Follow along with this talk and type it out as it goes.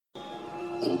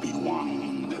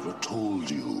Obi-Wan never told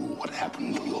you what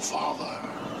happened to your father.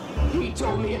 He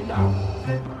told me enough.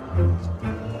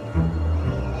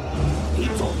 He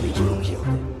told me you killed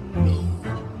him. No.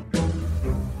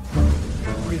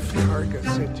 If Karga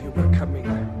said you were coming,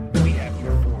 we have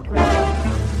your order.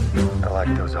 I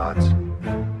like those odds.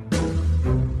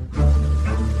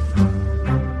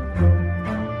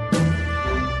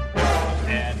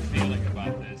 Bad feeling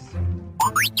about this.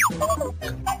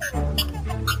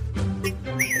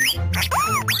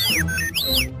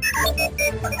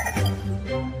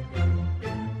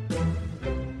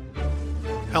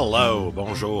 Hello,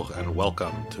 bonjour, and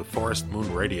welcome to Forest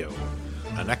Moon Radio,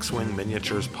 an X-Wing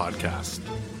Miniatures podcast.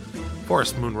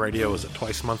 Forest Moon Radio is a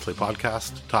twice-monthly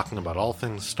podcast talking about all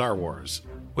things Star Wars,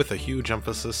 with a huge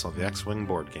emphasis on the X-Wing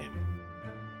board game.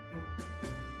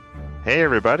 Hey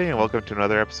everybody, and welcome to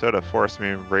another episode of Forest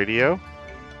Moon Radio.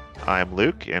 I'm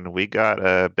Luke, and we got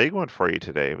a big one for you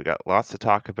today. We got lots to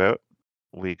talk about.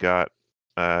 We got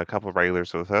a couple of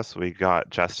regulars with us. We got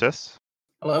Justice.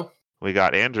 Hello. We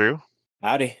got Andrew.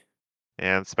 Howdy.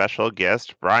 And special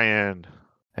guest, Brian.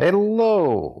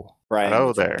 Hello. Brian Hello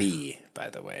with there. a B, by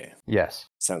the way. Yes.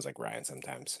 Sounds like Ryan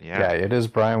sometimes. Yeah, it is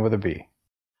Brian with a B.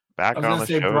 Back I was on gonna the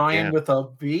say show Brian again. with a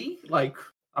B. Like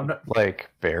I'm not. Like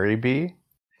Barry B?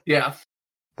 Yeah.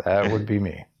 That would be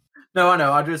me. No, I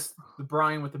know. I just the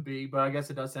Brian with a B, but I guess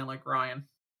it does sound like Ryan.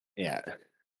 Yeah.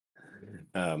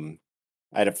 I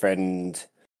had a friend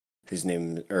whose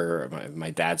name, or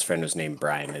my dad's friend was named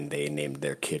Brian, and they named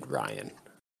their kid Ryan.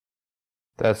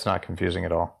 That's not confusing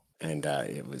at all. And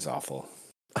it was awful.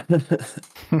 But,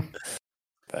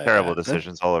 Terrible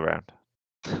decisions all around.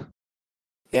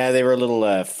 Yeah, they were a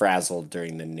little frazzled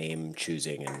during the name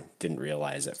choosing and didn't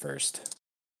realize at first.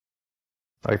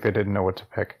 Like they didn't know what to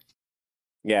pick.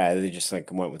 Yeah, they just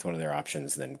like went with one of their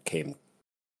options, then came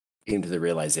to the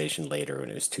realization later when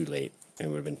it was too late. It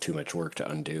would have been too much work to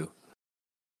undo.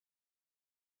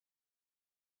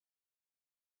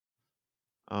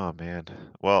 Oh man.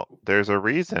 Well, there's a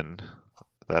reason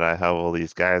that I have all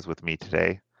these guys with me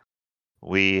today.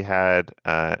 We had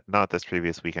not this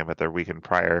previous weekend, but the weekend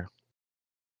prior.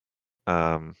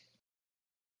 We're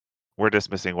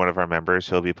dismissing one of our members.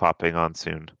 He'll be popping on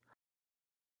soon.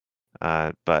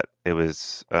 But it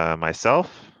was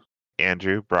myself,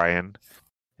 Andrew, Brian,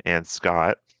 and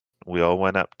Scott. We all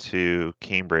went up to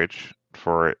Cambridge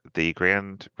for the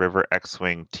Grand River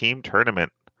X-Wing Team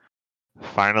Tournament.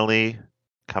 Finally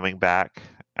coming back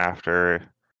after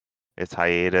its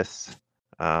hiatus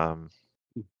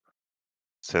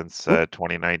since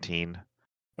 2019.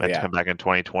 Meant to come back in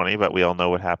 2020, but we all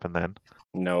know what happened then.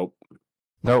 Nope.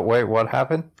 No, wait, what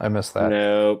happened? I missed that.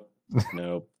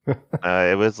 Nope.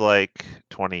 It was like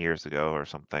 20 years ago or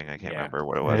something. I can't remember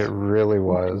what it was. It really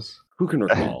was. Who can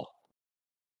recall?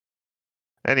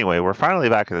 Anyway, we're finally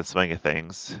back in the swing of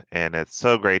things, and it's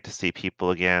so great to see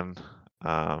people again.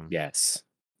 Yes.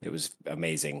 It was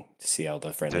amazing to see all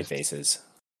the friendly faces.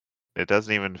 It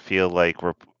doesn't even feel like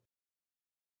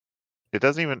it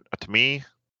doesn't even, to me,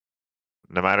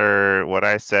 no matter what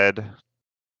I said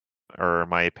or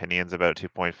my opinions about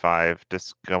 2.5,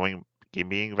 just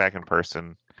being back in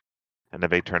person in a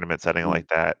big tournament setting like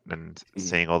that and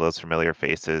seeing all those familiar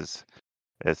faces,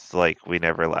 it's like we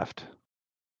never left.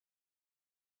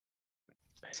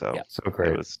 So, So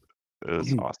great. it was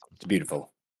awesome. It's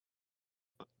beautiful.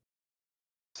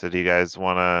 So do you guys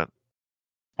want to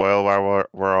spoil while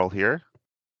we're all here?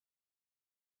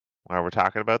 While we're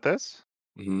talking about this?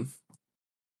 Mm-hmm.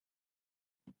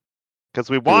 Because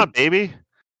we won, baby.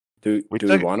 Do we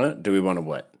want to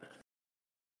what?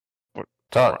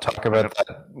 Talk about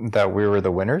that we were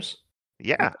the winners?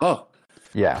 Yeah. Oh.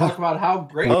 Yeah. Talk about how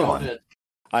great Oh. we did.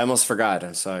 I almost forgot.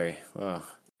 I'm sorry. Oh.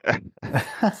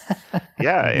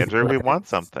 Yeah, Andrew, we won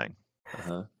something.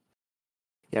 Uh-huh.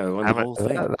 Yeah, we won the whole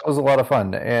thing. That was a lot of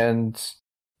fun, and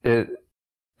it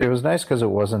was nice because it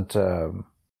wasn't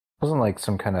like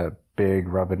some kind of big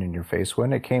rub it in your face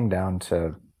win. It came down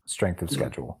to strength of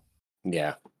schedule.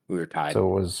 Yeah, we were tied.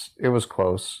 So it was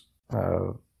close.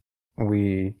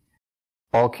 We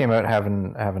all came out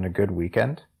having a good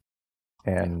weekend,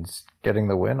 and getting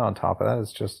the win on top of that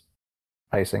is just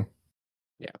icing.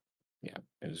 Yeah,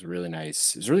 it was really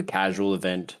nice. It was a really casual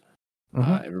event.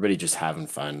 Mhm. Everybody just having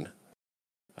fun.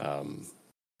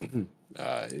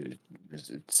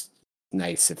 It's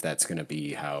nice if that's going to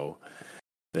be how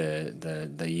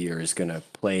the year is going to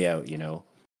play out. You know.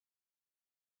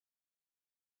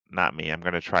 Not me. I'm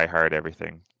going to try hard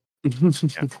everything.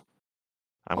 Yeah.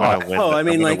 I'm gonna win. Oh, I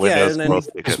mean, like, yeah, those and close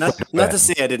then, tickets. not to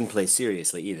say I didn't play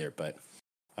seriously either, but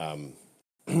no,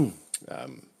 it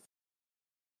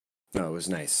was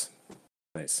nice.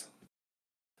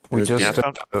 We just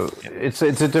Yeah, it's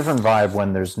a different vibe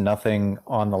when there's nothing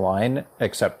on the line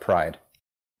except pride.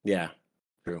 Yeah,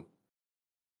 true.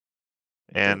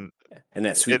 and And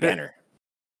that sweet banner.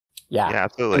 yeah, And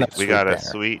absolutely. that We sweet got a banner.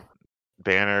 sweet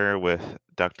banner with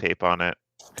duct tape on it,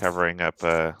 covering up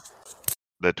the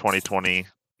 2020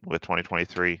 with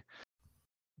 2023.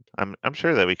 I'm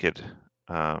sure that we could,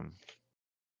 I'm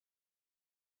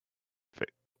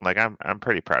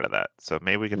pretty proud of that. So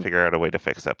maybe we can figure out a way to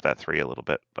fix up that 3 a little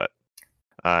bit. But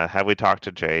have we talked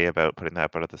to Jay about putting that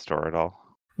up at the store at all?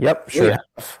 Yep, sure.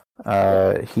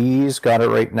 He's got it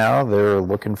right now. They're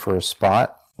looking for a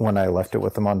spot when I left it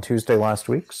with them on Tuesday last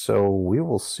week, so we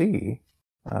will see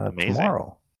Amazing.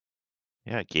 tomorrow.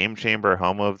 Yeah, Game Chamber,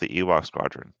 home of the Ewok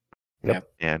Squadron. Yep.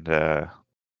 And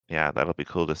yeah, that'll be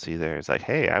cool to see there. It's like,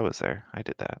 hey, I was there. I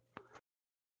did that.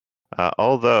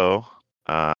 Although,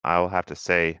 I will have to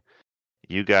say,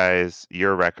 you guys,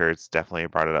 your records definitely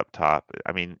brought it up top.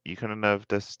 I mean, you couldn't have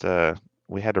just,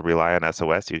 we had to rely on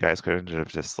SOS. You guys couldn't have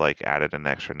just like added an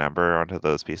extra number onto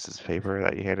those pieces of paper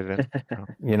that you handed in. No?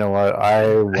 You know what?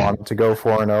 I wanted to go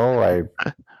 4-0.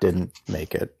 I didn't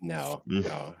make it. No.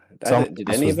 Did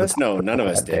Any of us? No, none of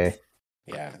us did. Day.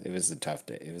 Yeah, it was a tough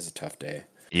day. It was a tough day.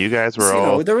 You guys were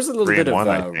all there was a little 3 bit and of 1,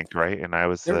 I think, right? And I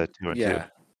was 2 and 2. Yeah.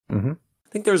 Mm-hmm. I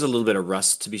think there was a little bit of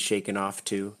rust to be shaken off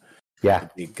too. Yeah.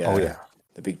 The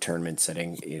big tournament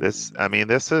setting. This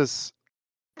is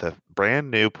the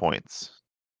brand new points.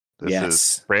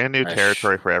 This is brand new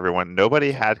territory for everyone.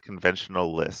 Nobody had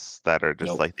conventional lists that are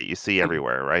just like that you see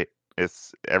everywhere, right?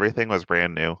 Everything was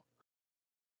brand new.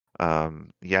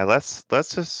 Yeah, let's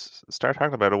just start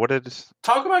talking about it.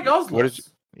 Talk about y'all's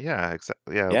list. Yeah,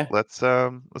 exactly. Yeah. Let's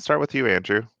start with you,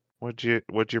 Andrew. What'd you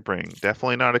bring?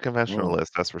 Definitely not a conventional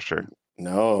list, that's for sure.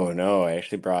 No. I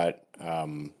actually brought a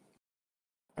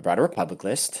Republic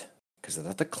list because I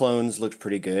thought the clones looked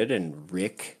pretty good, and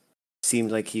Rick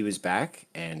seemed like he was back,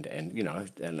 and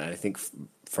I think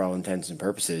for all intents and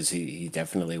purposes, he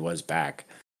definitely was back.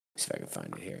 Let's see if I can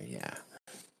find it here. Yeah.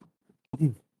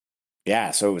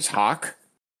 Yeah, so it was Hawk.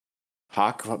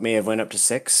 Hawk may have went up to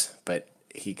 6, but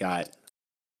he got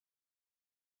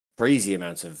crazy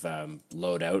amounts of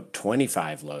loadout,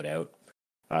 25 loadout.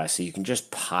 So you can just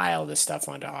pile this stuff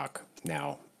onto Hawk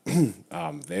now.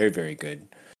 Very, very good.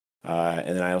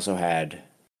 And then I also had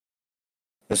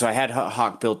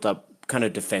Hawk built up kind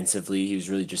of defensively. He was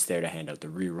really just there to hand out the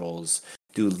rerolls,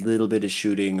 do a little bit of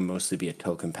shooting, and mostly be a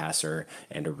token passer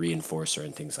and a reinforcer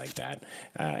and things like that.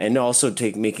 And also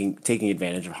taking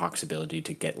advantage of Hawk's ability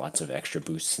to get lots of extra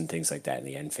boosts and things like that in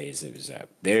the end phase. It was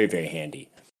very, very handy.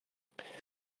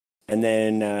 And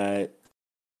then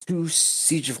 2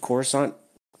 Siege of Coruscant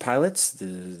pilots,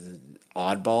 the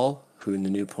oddball, who in the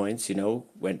new points,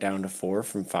 went down to 4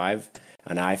 from 5.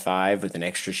 An I-5 with an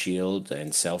extra shield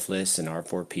and selfless and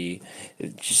R4P.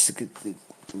 Just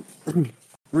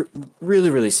really,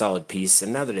 really solid piece.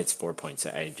 And now that it's 4 points,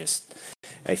 I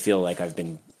feel like I've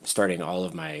been starting all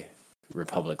of my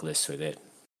Republic lists with it.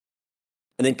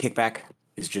 And then Kickback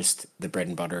is just the bread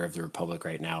and butter of the Republic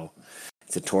right now.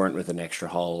 It's a torrent with an extra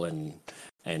hull and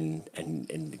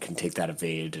can take that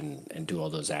evade and do all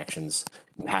those actions.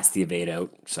 Pass the evade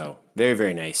out. So very,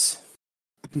 very nice.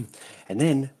 And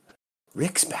then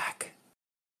Rick's back.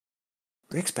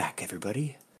 Rick's back,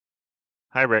 everybody.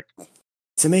 Hi, Rick.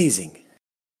 It's amazing.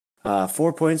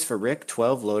 4 points for Rick,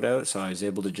 12 loadout. So I was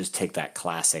able to just take that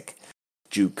classic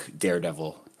Juke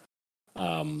Daredevil,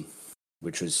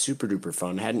 which was super duper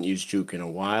fun. Hadn't used Juke in a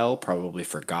while. Probably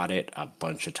forgot it a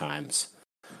bunch of times.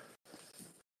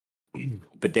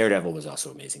 But Daredevil was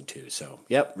also amazing too. So,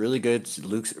 yep, really good.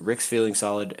 Rick's feeling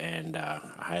solid, and I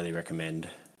highly recommend.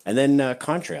 And then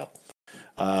Contrail.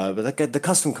 But the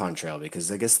custom Contrail,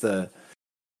 because I guess the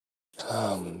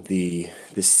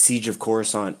Siege of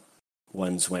Coruscant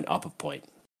ones went up a point.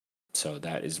 So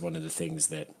that is one of the things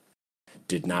that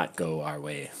did not go our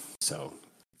way. So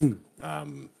a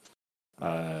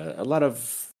lot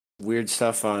of weird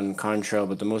stuff on Contrail,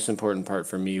 but the most important part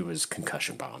for me was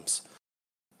concussion bombs.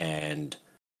 And,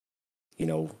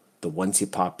 the once you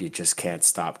pop, you just can't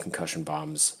stop concussion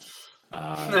bombs.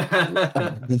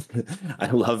 I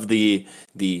love the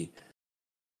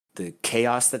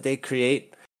chaos that they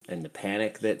create and the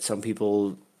panic that some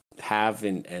people have,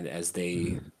 and as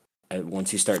they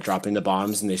once you start dropping the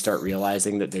bombs and they start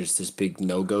realizing that there's this big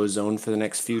no-go zone for the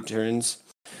next few turns.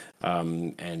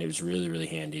 And it was really, really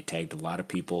handy. It tagged a lot of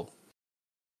people.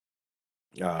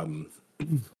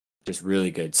 Just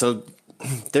really good. So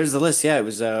there's the list. Yeah, it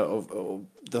was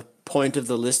the point of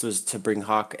the list was to bring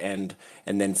Hawk and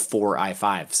then 4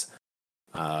 I-5s,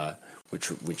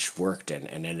 which worked and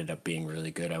ended up being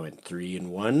really good. I went 3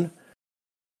 and 1.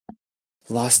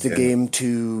 Lost the Yeah. game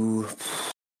to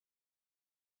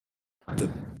the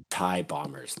TIE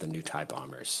bombers, the new TIE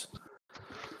bombers.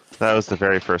 That was the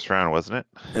very first round, wasn't it?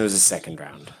 It was a second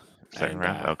round. Second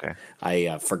round. Okay.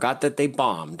 I forgot that they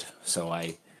bombed, so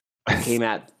I came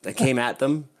at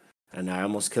them, and I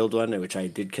almost killed one, which I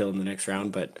did kill in the next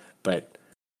round. But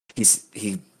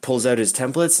he pulls out his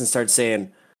templates and starts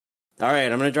saying, "All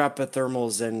right, I'm gonna drop a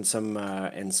thermals and some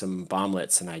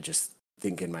bomblets," and I just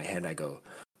think in my head, I go,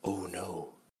 "Oh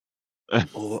no,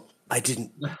 oh I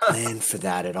didn't plan for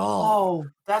that at all." Oh,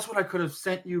 that's what I could have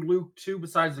sent you, Luke, too,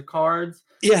 besides the cards.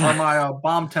 Yeah. Are my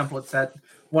bomb template set.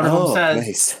 One of them says,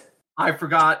 nice. I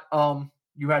forgot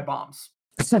you had bombs.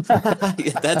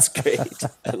 Yeah, that's great.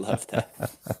 I love that.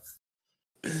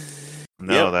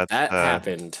 No, Yep, that that's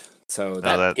happened. So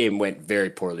that game went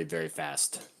very poorly, very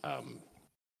fast.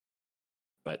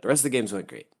 But the rest of the games went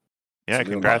great. Yeah, Some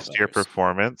real congrats to your model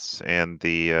performance and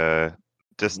the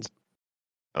just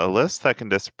a list that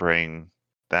can just bring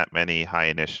that many high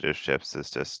initiative ships is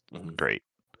just great.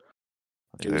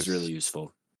 It was really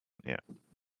useful. Yeah.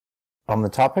 On the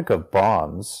topic of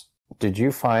bombs, did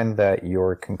you find that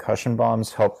your concussion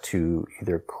bombs helped to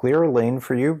either clear a lane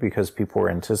for you because people were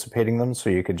anticipating them, so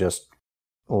you could just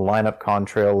line up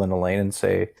contrail in a lane and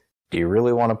say, do you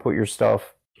really want to put your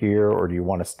stuff here, or do you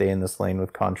want to stay in this lane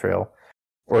with contrail?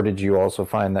 Or did you also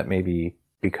find that maybe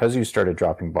because you started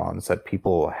dropping bombs that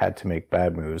people had to make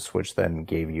bad moves, which then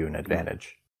gave you an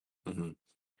advantage? Mm-hmm.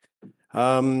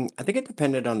 I think it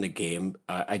depended on the game.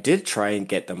 I did try and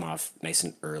get them off nice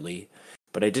and early,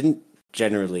 but I didn't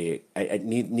generally.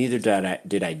 Neither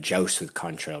did I joust with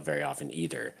contrail very often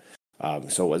either.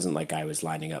 So it wasn't like I was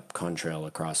lining up contrail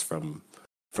across from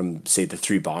say the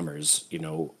 3 bombers,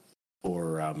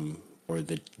 or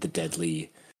the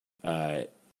deadly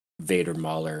Vader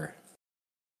Mauler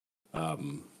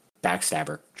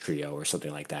backstabber trio or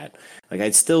something like that. Like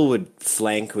I still would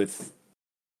flank with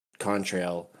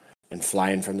contrail and fly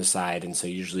in from the side, and so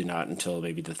usually not until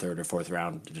maybe the 3rd or 4th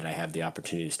round did I have the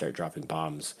opportunity to start dropping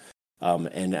bombs.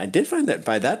 And I did find that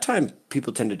by that time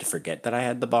people tended to forget that I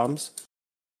had the bombs,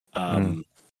 and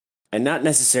not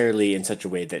necessarily in such a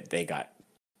way that they got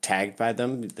tagged by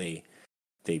them. They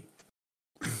did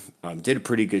a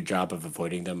pretty good job of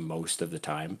avoiding them most of the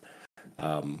time.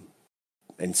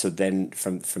 And so then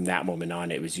from that moment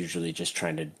on, it was usually just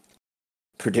trying to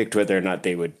predict whether or not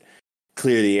they would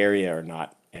clear the area or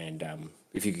not. And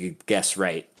if you could guess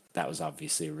right, that was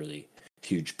obviously a really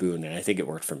huge boon. And I think it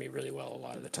worked for me really well a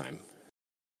lot of the time.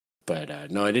 But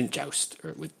no, I didn't joust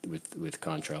with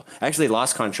Contrail. I actually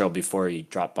lost Contrail before he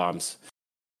dropped bombs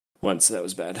once. That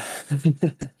was bad.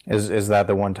 Is that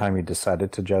the one time you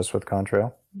decided to joust with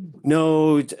Contrail?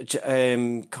 No,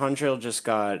 Contrail just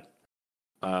got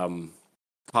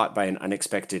caught by an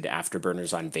unexpected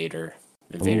afterburners on Vader.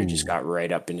 And Vader just got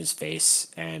right up in his face,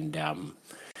 and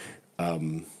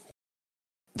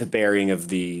the bearing of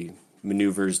the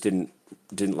maneuvers didn't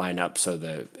line up, so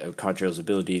the Contrail's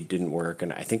ability didn't work,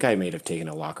 and I think I may have taken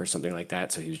a lock or something like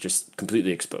that, so he was just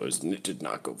completely exposed, and it did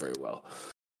not go very well.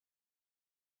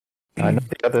 I know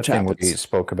the other thing we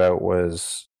spoke about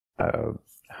was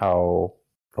how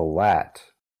the lat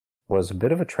was a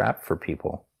bit of a trap for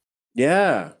people.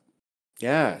 Yeah.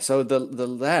 So the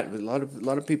lat, a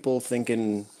lot of people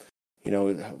thinking,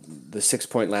 the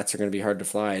 6-point lats are going to be hard to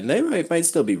fly, and they might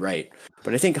still be right.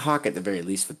 But I think Hawk at the very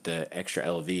least with the extra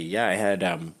LV. Yeah, I had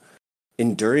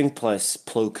Enduring plus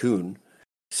Plo Koon,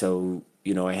 so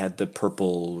I had the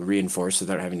purple reinforce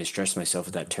without having to stress myself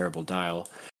with that terrible dial.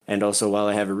 And also, while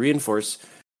I have a reinforce,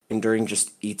 Enduring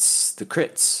just eats the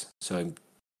crits. So I'm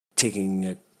taking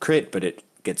a crit, but it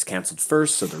gets canceled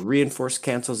first, so the reinforce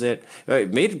cancels it.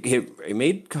 It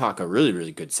made Hawk a really,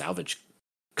 really good salvage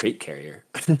crate carrier.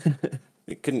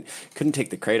 It couldn't take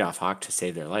the crate off Hawk to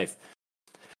save their life.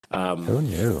 Who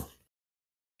knew?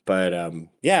 But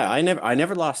yeah, I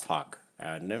never lost Hawk.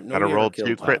 Gotta roll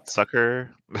 2 crit,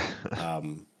 sucker.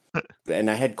 And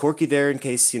I had Corky there in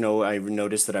case I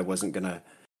noticed that I wasn't gonna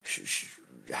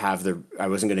I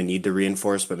wasn't gonna need the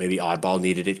reinforce, but maybe Oddball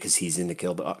needed it because he's in the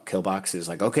kill box. It was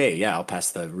like, okay, yeah, I'll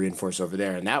pass the reinforce over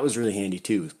there, and that was really handy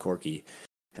too with Corky.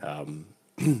 And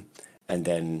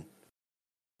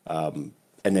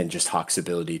then just Hawk's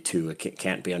ability to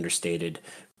can't be understated.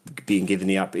 Being given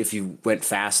if you went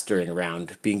fast during a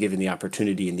round, being given the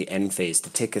opportunity in the end phase to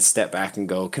take a step back and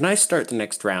go, can I start the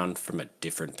next round from a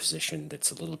different position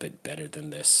that's a little bit better than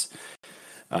this?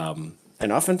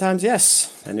 And oftentimes,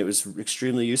 yes, and it was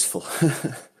extremely useful.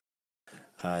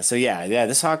 So yeah,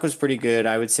 this Hawk was pretty good.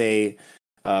 I would say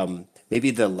maybe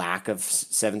the lack of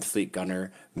 7th Fleet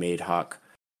Gunner made Hawk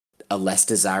a less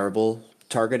desirable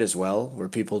target as well, where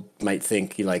people might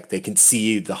think like they can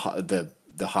see the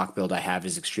Hawk build I have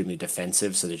is extremely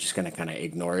defensive, so they're just going to kind of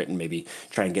ignore it and maybe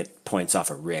try and get points off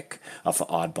of Rick, off of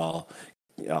Oddball,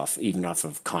 off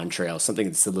of Contrail, something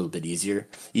that's a little bit easier,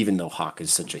 even though Hawk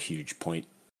is such a huge point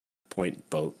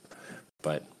boat.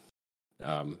 But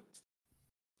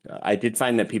I did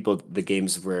find that the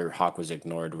games where Hawk was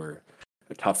ignored were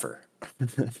tougher.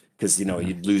 Because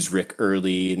you'd lose Rick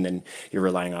early, and then you're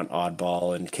relying on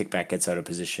Oddball, and Kickback gets out of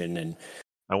position. And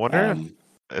I wonder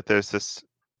if there's this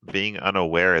being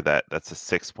unaware that that's a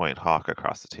 6-point Hawk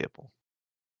across the table.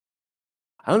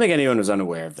 I don't think anyone was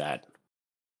unaware of that.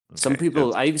 Okay,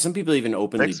 some people even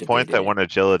openly 6 points at 1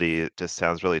 agility. It just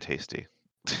sounds really tasty.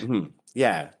 Mm-hmm.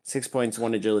 Yeah, 6 points,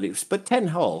 1 agility, but 10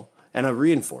 hull and a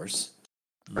reinforce,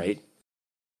 right?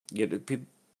 People.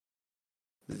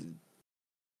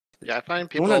 Yeah, I find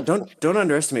people don't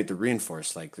underestimate the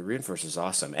reinforce. Like, the reinforce is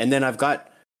awesome. And then I've got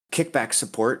Kickback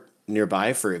support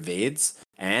nearby for evades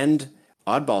and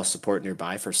Oddball support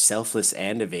nearby for selfless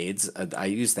and evades. I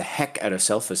use the heck out of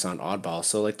selfless on Oddball,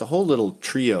 so like the whole little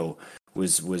trio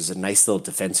was a nice little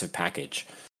defensive package.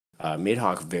 Made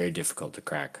Hawk very difficult to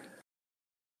crack.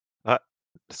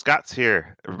 Scott's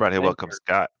here. Everybody, welcome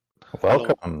Scott.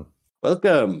 Welcome.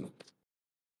 Welcome.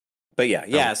 But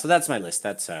yeah. So that's my list.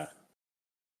 That's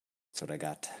what I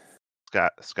got.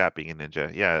 Scott being a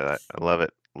ninja. Yeah, I love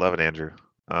it. Love it, Andrew.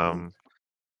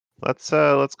 Let's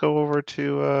go over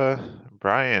to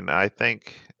Brian. I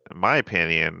think, in my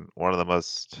opinion, one of the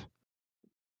most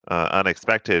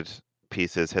unexpected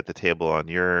pieces hit the table on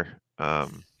your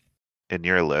in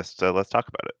your list. So let's talk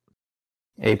about it.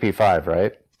 AP5,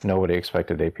 right? Nobody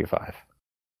expected AP5.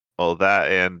 Well,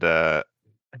 that and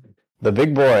the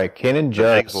big boy, Kanan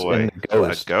Jarrus, and the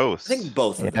Ghost. Ghost. I think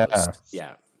both of those.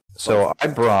 Yeah. So I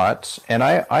brought, and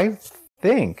I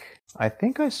think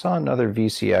I saw another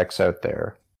VCX out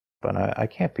there, but I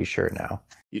can't be sure now.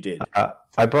 You did.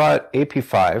 I brought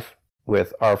AP5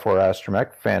 with R4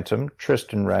 Astromech, Phantom,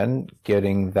 Tristan Wren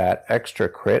getting that extra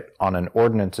crit on an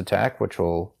ordnance attack, which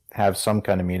will have some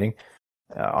kind of meaning.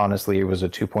 Honestly, it was a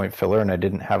 2-point filler, and I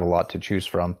didn't have a lot to choose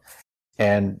from.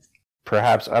 And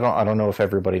perhaps I don't know if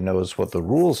everybody knows what the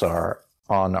rules are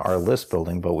on our list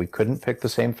building, but we couldn't pick the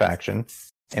same faction,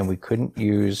 and we couldn't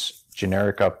use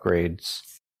generic upgrades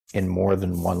in more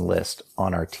than one list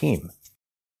on our team.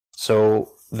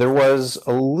 So there was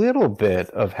a little bit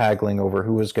of haggling over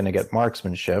who was going to get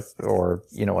marksmanship or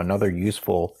another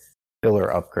useful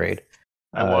filler upgrade.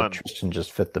 Tristan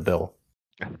just fit the bill.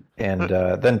 And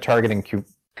then targeting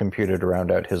computed to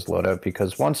round out his loadout,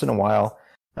 because once in a while,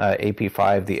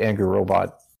 AP5, the angry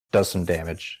robot, does some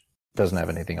damage. Doesn't have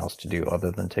anything else to do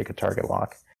other than take a target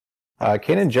lock.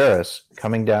 Kanan Jarrus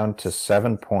coming down to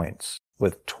 7 points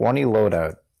with 20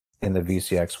 loadout in the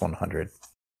VCX 100.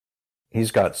 He's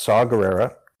got Saw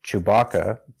Gerrera,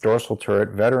 Chewbacca, Dorsal Turret,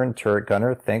 Veteran Turret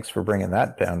Gunner. Thanks for bringing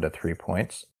that down to 3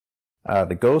 points.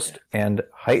 The Ghost and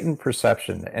Heightened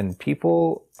Perception. And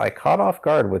people, I caught off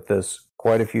guard with this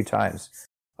quite a few times.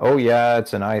 Oh yeah,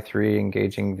 it's an I3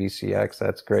 engaging VCX.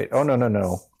 That's great. Oh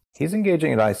no. He's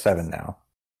engaging at I7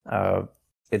 now.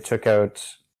 It took out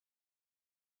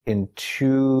in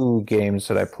 2 games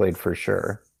that I played for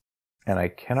sure. And I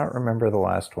cannot remember the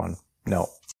last one. No,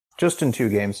 just in 2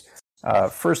 games.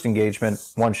 First engagement,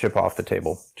 1 ship off the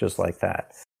table, just like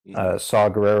that. Saw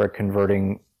Gerrera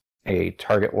converting a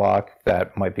target lock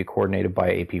that might be coordinated by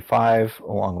AP5,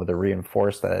 along with a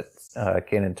reinforce that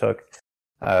Kanan took.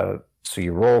 So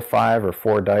you roll 5 or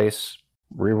 4 dice,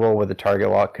 re-roll with the target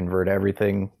lock, convert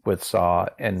everything with Saw,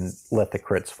 and let the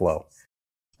crits flow.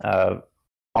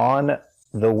 On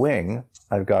the wing,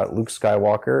 I've got Luke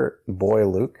Skywalker, boy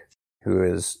Luke, who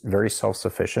is very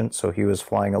self-sufficient, so he was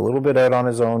flying a little bit out on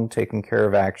his own, taking care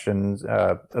of actions,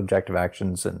 objective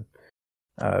actions, and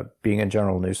being a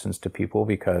general nuisance to people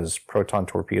because proton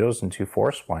torpedoes and 2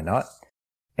 force, why not?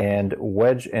 And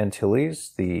Wedge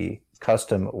Antilles, the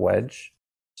custom Wedge,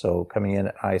 so coming in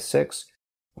at I6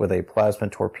 with a plasma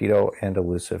torpedo and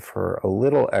elusive for a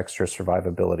little extra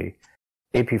survivability.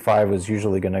 AP5 was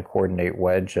usually going to coordinate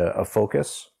Wedge a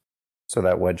focus, so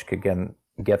that Wedge could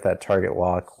get that target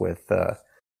lock with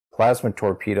plasma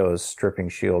torpedoes stripping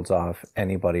shields off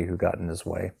anybody who got in his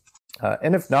way.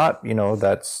 And if not,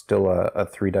 that's still a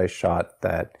 3 dice shot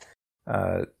that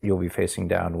you'll be facing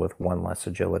down with 1 less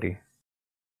agility.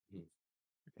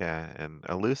 Yeah, and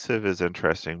elusive is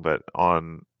interesting, but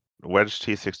on Wedge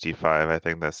T65, I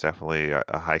think that's definitely a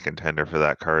high contender for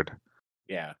that card.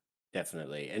 Yeah,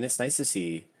 definitely. And it's nice to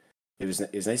see. It was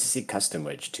nice to see custom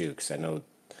Wedge too, because I know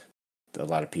a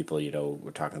lot of people,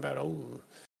 were talking about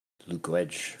Luke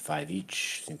Wedge 5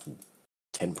 each,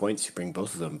 10 points. You bring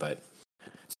both of them, but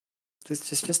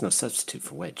There's just no substitute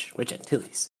for Wedge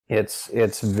Antilles.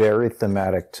 It's very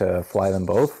thematic to fly them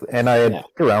both, and I had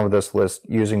played around with this list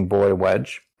using Boy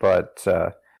Wedge, but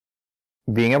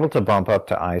being able to bump up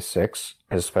to I6,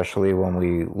 especially when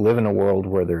we live in a world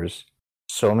where there's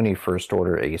so many first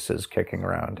order aces kicking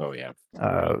around. Oh yeah.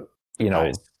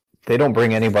 They don't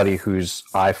bring anybody who's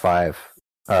I5,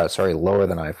 lower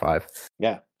than I5.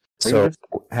 Yeah. So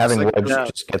having Wedge yeah,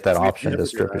 just get that option to never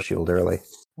strip do a that. shield early.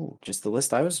 Just the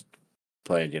list I was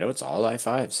playing, it's all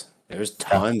I5s. There's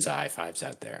tons of I5s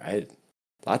out there. I had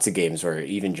lots of games where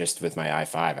even just with my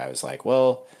I5, I was like,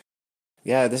 well,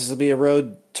 yeah, this will be a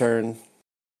road turn.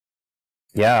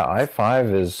 Yeah,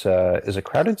 I5 is a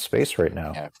crowded space right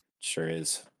now. Yeah, sure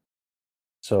is.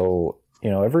 So,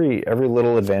 every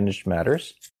little advantage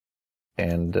matters,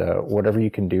 and whatever you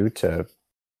can do to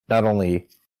not only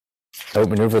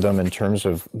outmaneuver them in terms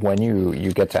of when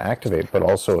you get to activate, but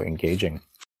also engaging.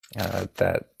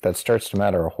 That starts to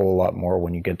matter a whole lot more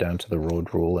when you get down to the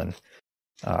road rule. And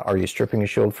are you stripping a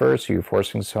shield first? Are you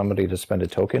forcing somebody to spend a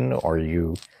token? Or are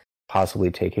you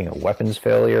possibly taking a weapons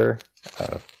failure?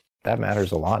 That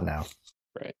matters a lot now.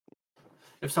 Right.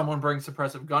 If someone brings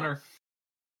suppressive gunner.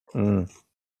 Haven't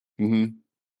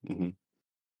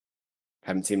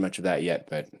seen much of that yet,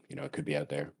 but it could be out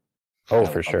there. Oh,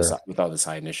 for sure. With all this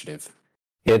high initiative.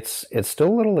 It's still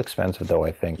a little expensive though,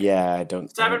 I think. Yeah, I don't.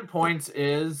 7 points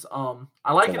is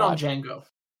I like it on Django.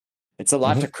 It's a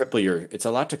lot to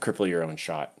cripple your own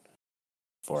shot.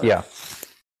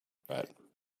 But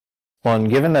and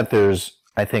given that there's,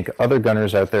 I think, other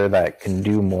gunners out there that can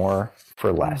do more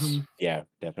for less. Yeah,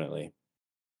 definitely.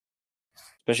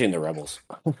 Especially in the Rebels.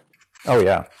 Oh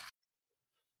yeah.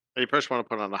 You first want to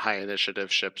put on a high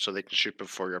initiative ship so they can shoot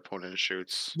before your opponent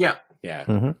shoots. Yeah.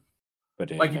 Yeah. But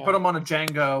you put them on a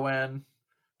Django, and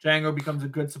Django becomes a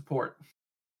good support.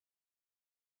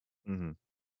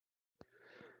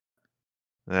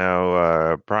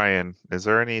 Now, Brian, is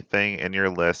there anything in your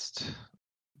list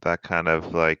that kind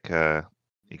of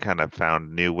you kind of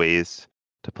found new ways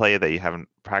to play that you haven't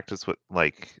practiced with,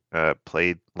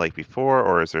 played like before,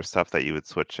 or is there stuff that you would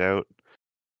switch out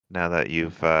now that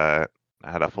you've had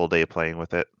a full day playing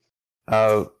with it?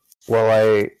 Well,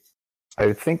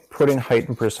 I think putting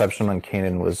heightened perception on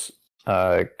Kanan was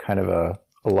kind of a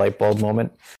light bulb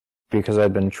moment, because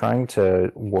I'd been trying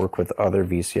to work with other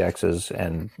VCXs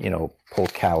and pull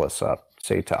Callus up,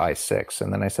 say to I6,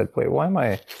 and then I said, wait, why am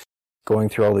I going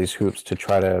through all these hoops to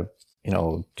try to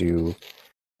do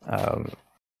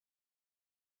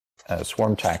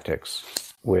swarm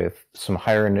tactics with some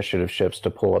higher initiative ships to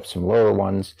pull up some lower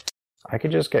ones? I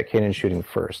could just get Kanan shooting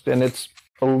first, and it's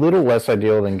a little less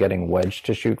ideal than getting Wedge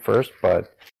to shoot first,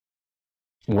 but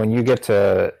when you get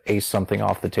to ace something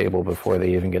off the table before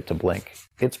they even get to blink,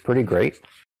 it's pretty great.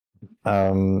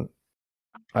 I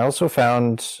also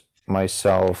found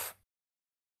myself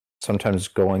sometimes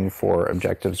going for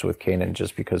objectives with Kanan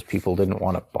just because people didn't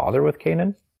want to bother with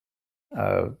Kanan.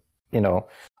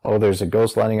 There's a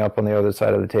ghost lining up on the other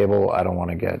side of the table. I don't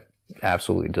want to get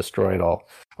absolutely destroyed. I'll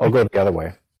go the other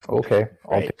way. Okay,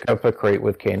 I'll pick up a crate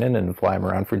with Kanan and fly him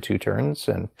around for 2 turns,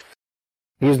 and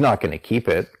he's not going to keep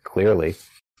it, clearly,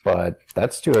 but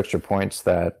that's 2 extra points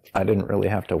that I didn't really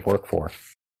have to work for.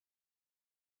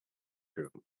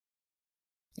 True.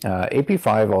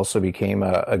 AP5 also became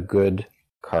a good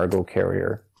cargo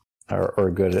carrier, or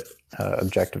a good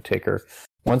objective taker.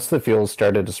 Once the field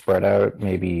started to spread out,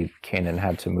 maybe Kanan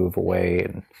had to move away,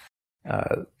 and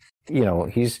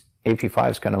he's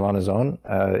AP5's kind of on his own.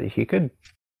 He could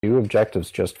do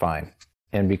objectives just fine,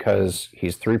 and because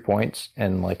he's 3 points,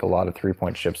 and like a lot of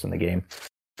 3-point ships in the game,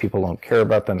 people don't care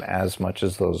about them as much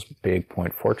as those big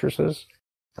point fortresses.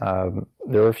 There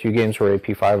were a few games where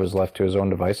AP5 was left to his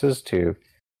own devices to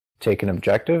take an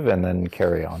objective and then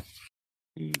carry on.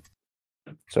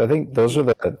 So I think those are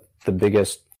the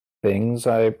biggest things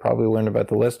I probably learned about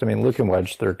the list. I mean, Luke and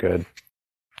Wedge, they're good.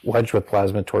 Wedge with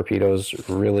plasma torpedoes,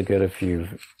 really good if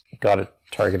you've got it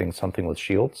targeting something with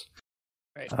shields.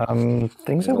 Right.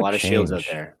 Things There's a lot change. of shields out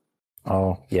there.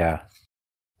 Oh yeah,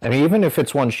 I mean, even if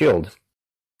it's one shield,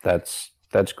 that's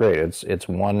great. It's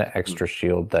one extra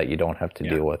shield that you don't have to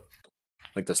deal with.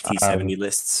 Like those T70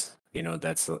 lists,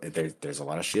 there's a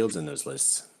lot of shields in those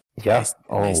lists. Yeah.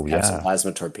 Nice to have some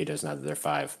plasma torpedoes now that they're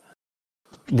 5.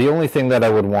 The only thing that I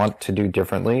would want to do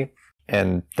differently,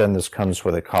 and then this comes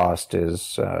with a cost,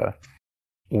 is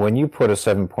when you put a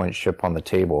 7-point ship on the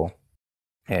table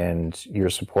and you're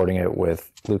supporting it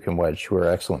with Luke and Wedge, who are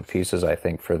excellent pieces, I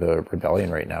think, for the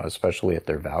Rebellion right now, especially at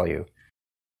their value.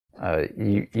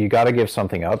 You got to give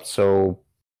something up. So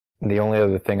the only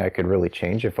other thing I could really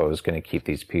change if I was going to keep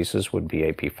these pieces would be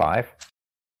AP5.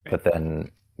 but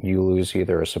then you lose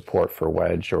either a support for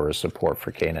Wedge or a support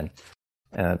for Kanan.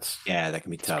 And that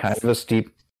can be it's tough. kind of a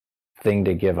steep thing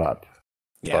to give up.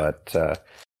 Yeah. But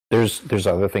there's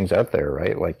other things out there,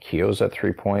 right? Like Keo's at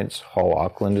 3 points, Hull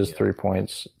Auckland is 3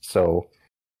 points. So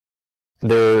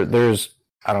there's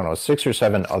I don't know, 6 or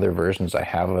 7 other versions I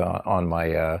have on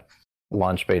my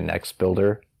Launch Bay Next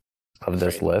builder of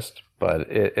this list, but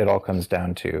it all comes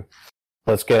down to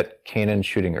let's get Kanan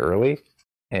shooting early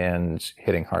and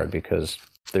hitting hard, because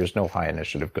there's no high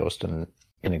initiative ghost in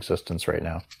existence right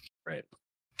now. Right.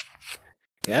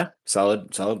 Yeah,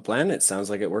 solid plan. It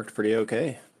sounds like it worked pretty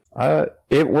okay.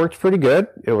 It worked pretty good.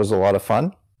 It was a lot of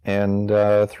fun, and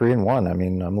 3-1. I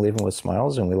mean, I'm leaving with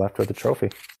smiles, and we left with a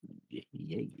trophy.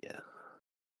 Yeah.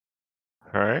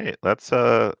 All right, let's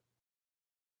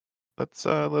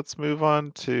move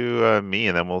on to me,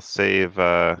 and then we'll save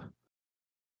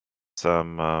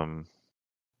some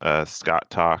Scott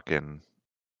talk and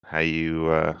how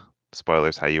you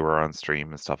spoilers, how you were on stream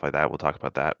and stuff like that. We'll talk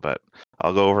about that, but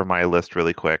I'll go over my list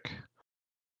really quick.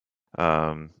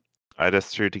 I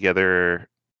just threw together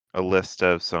a list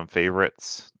of some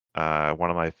favorites. One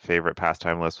of my favorite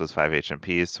pastime lists was 5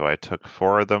 HMPs, so I took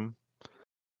 4 of them.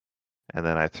 And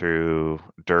then I threw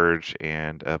Dirge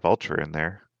and a Vulture in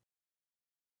there.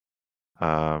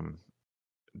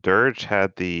 Dirge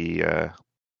had the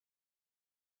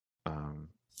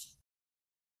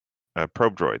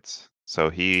probe droids. So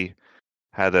he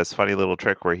had this funny little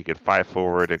trick where he could fly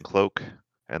forward and cloak,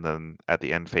 and then at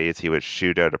the end phase he would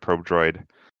shoot out a probe droid.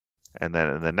 And then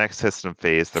in the next system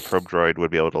phase, the probe droid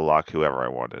would be able to lock whoever I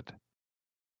wanted.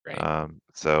 Right.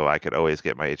 So I could always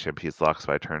get my HMPs locked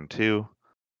by turn 2.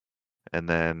 And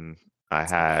then I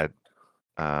had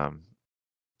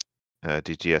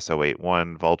DGS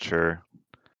 081 Vulture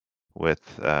with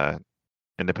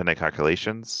independent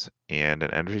calculations and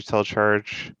an energy cell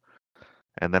charge.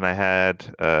 And then I had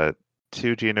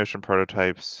 2 Geonosian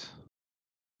prototypes,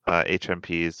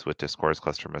 HMPs with Discourse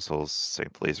cluster missiles,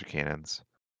 synced laser cannons.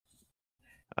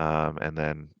 And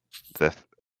then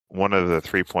one of the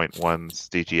 3.1s,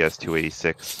 DGS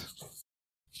 286,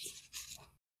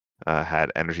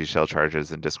 had energy shell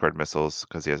charges and Discord missiles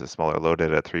because he has a smaller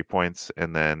loaded at 3 points.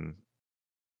 And then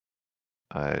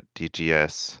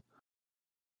DGS,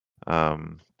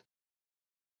 the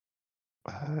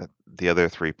other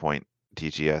 3-point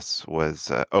DGS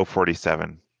was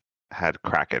 047, had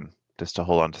Kraken just to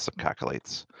hold on to some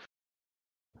calculates.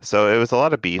 So it was a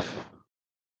lot of beef.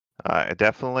 I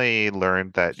definitely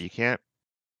learned that you can't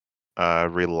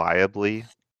reliably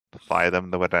fly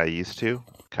them the way I used to,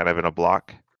 kind of in a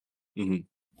block. Mm-hmm.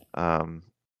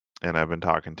 And I've been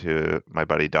talking to my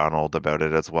buddy Donald about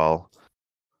it as well.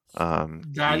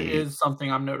 That is something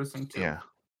I'm noticing too.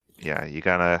 Yeah, you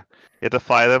have to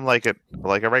fly them like a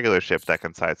regular ship that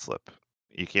can side slip.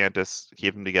 You can't just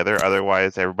keep them together,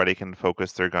 otherwise everybody can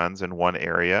focus their guns in one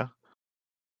area.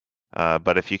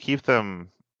 But if you keep them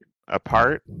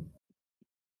apart,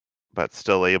 but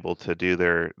still able to do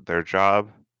their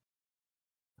job,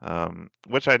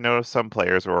 which I know some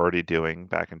players were already doing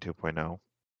back in 2.0.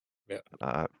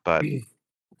 Yeah. But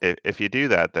if you do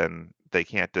that, then they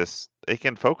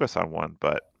can focus on one,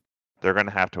 but they're going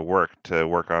to have to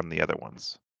work on the other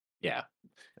ones. Yeah.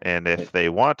 And if they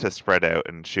want to spread out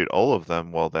and shoot all of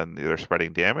them, well, then they're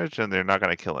spreading damage and they're not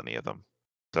going to kill any of them.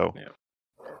 So,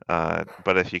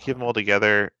 but if you keep them all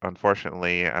together,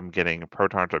 unfortunately, I'm getting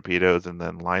proton torpedoes and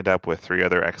then lined up with 3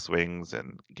 other X-Wings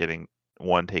and getting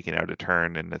one taken out a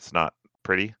turn, and it's not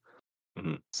pretty.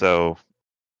 Mm-hmm. So,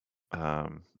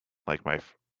 like my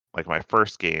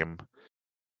first game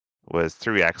was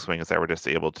 3 X-Wings that were just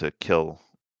able to kill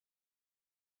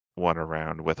one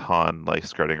around with Han like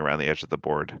skirting around the edge of the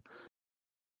board.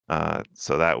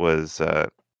 So that was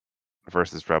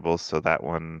versus Rebels. So that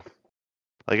one,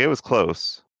 like, it was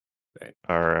close. Right.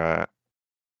 Or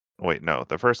wait, no,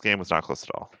 the first game was not close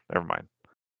at all. Never mind.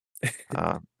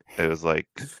 It was like,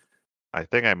 I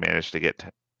think I managed to get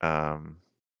 10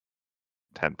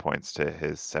 points to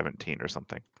his 17 or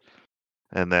something.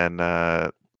 And then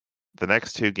the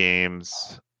next 2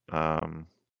 games,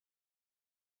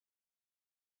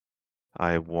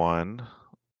 I won,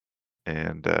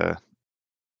 and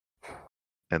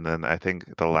then I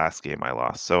think the last game I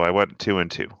lost. So I went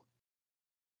 2-2.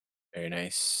 Very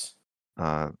nice.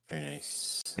 Very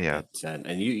nice. Yeah.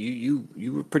 And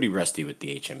you were pretty rusty with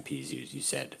the HMPs. You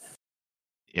said.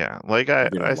 Yeah, like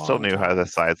I still knew how the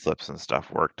side slips and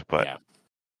stuff worked, but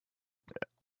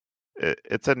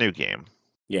it's a new game.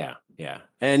 Yeah.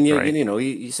 And Right.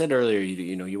 you said earlier,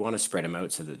 you want to spread them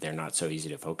out so that they're not so easy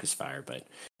to focus fire, but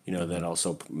that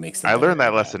also makes them. I learned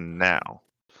that lesson now.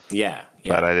 Yeah, but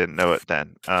yeah. I didn't know it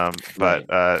then. Right. But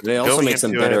It also going makes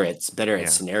them into better it, at yeah,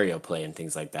 scenario play and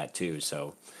things like that too.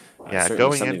 So yeah, certainly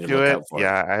going something to into look it, out for.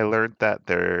 yeah, I learned that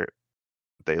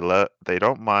they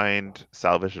don't mind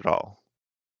salvage at all.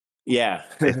 Yeah.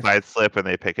 They side slip and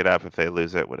they pick it up if they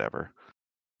lose it, whatever.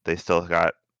 They still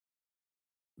got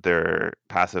their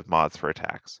passive mods for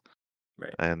attacks.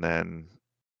 Right. And then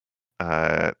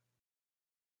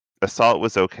assault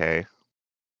was okay.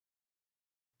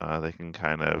 They can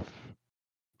kind of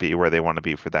be where they want to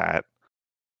be for that.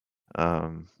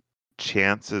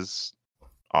 Chance is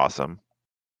awesome.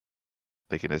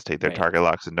 They can just take their Right. target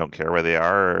locks and don't care where they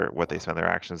are or what they spend their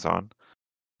actions on.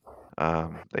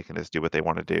 They can just do what they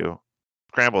want to do.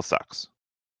 Scramble sucks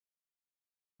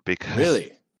because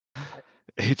Really?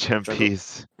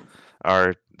 HMPs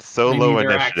are so They low need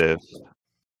their initiative.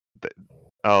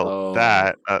 Oh.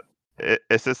 That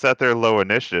it's just that they're low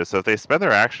initiative. So if they spend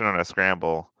their action on a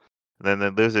scramble, then they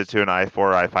lose it to an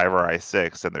I4, I5, or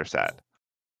I6, and they're sad,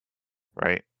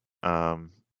 right?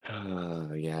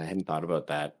 Yeah, I hadn't thought about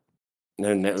that.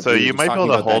 No, So we were you just might be talking able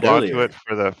to about that hold on to earlier. it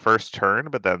for the first turn,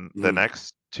 but then the Mhm.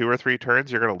 next 2 or 3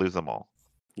 turns, you're going to lose them all.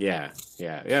 Yeah,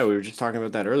 yeah. We were just talking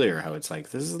about that earlier. How it's like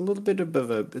this is a little bit of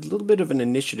a little bit of an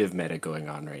initiative meta going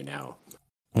on right now.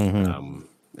 Mm-hmm.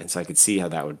 And so I could see how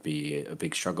that would be a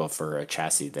big struggle for a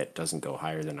chassis that doesn't go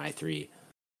higher than I3.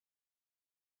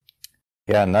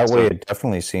 Yeah, and that way So it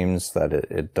definitely seems that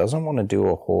it doesn't want to do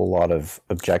a whole lot of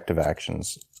objective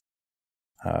actions.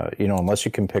 Unless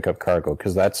you can pick up cargo,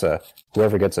 because that's a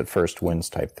whoever gets it first wins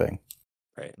type thing.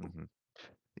 Right.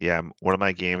 yeah, one of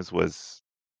my games was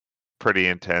pretty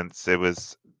intense. It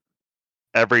was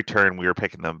every turn we were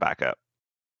picking them back up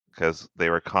because they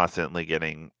were constantly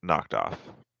getting knocked off.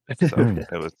 So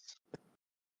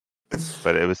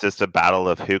it was just a battle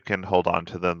of who can hold on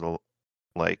to them,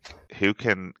 like who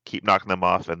can keep knocking them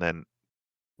off and then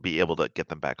be able to get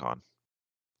them back on.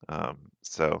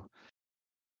 So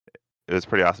it was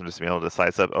pretty awesome just to be able to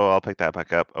sidestep. Oh, I'll pick that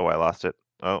back up. Oh, I lost it.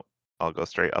 Oh, I'll go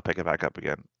straight. I'll pick it back up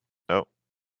again. Oh,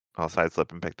 I'll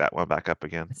sidestep and pick that one back up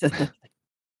again.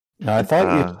 Now, I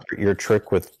thought your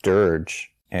trick with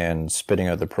Dirge and spitting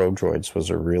out the probe droids was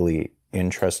a really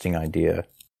interesting idea.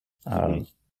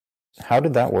 How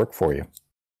did that work for you?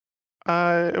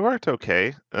 It worked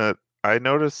okay. I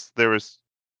noticed there was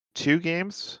 2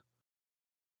 games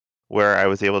where I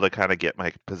was able to kind of get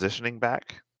my positioning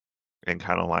back and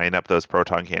kind of line up those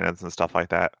proton cannons and stuff like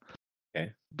that.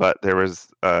 Okay. But there was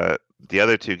the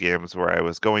other 2 games where I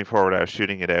was going forward, I was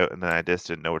shooting it out, and then I just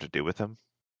didn't know what to do with them.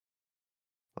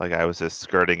 Like I was just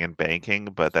skirting and banking,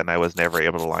 but then I was never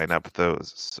able to line up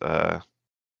those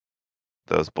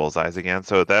bullseyes again.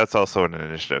 So that's also an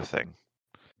initiative thing.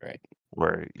 Right.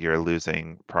 Where you're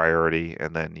losing priority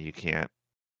and then you can't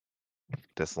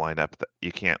just line up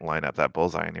you can't line up that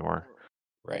bullseye anymore.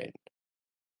 Right.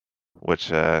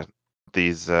 Which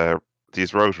these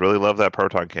rogues really love that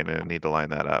proton cannon and need to line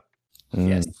that up.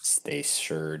 Yes, they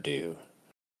sure do.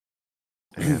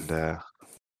 And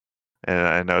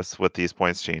I noticed with these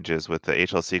points changes, with the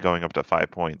HLC going up to 5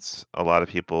 points, a lot of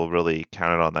people really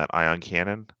counted on that ion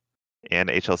cannon and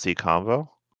HLC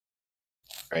combo.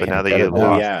 Right. But now that Get you it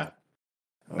lost, yeah.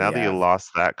 now that you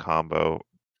lost that combo,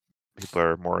 people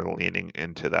are more leaning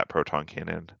into that proton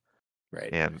cannon, right,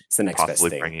 and it's the next best possibly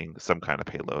thing. bringing some kind of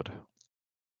payload.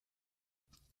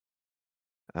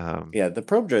 Yeah, the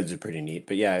probe droids are pretty neat,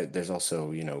 but yeah, there's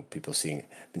also people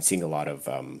been seeing a lot of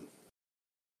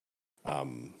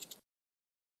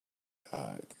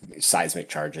seismic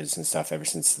charges and stuff ever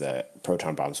since the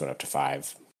proton bombs went up to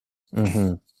 5.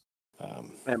 Mm-hmm.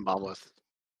 And bombless.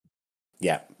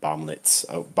 Yeah, bomblets.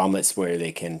 Bomblets where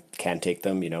they can take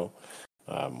them.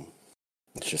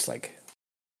 It's just like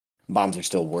bombs are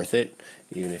still worth it,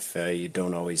 even if you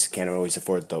can't always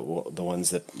afford the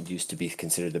ones that used to be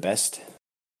considered the best.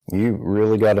 You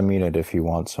really got to mean it if you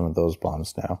want some of those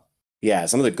bombs now. Yeah,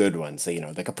 some of the good ones,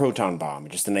 like a proton bomb,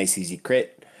 just a nice easy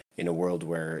crit in a world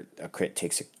where a crit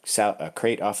takes a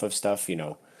crate off of stuff.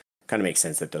 Kind of makes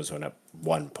sense that those went up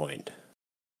 1 point.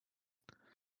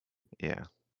 Yeah.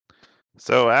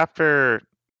 So after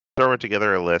throwing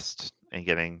together a list and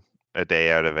getting a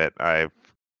day out of it, I've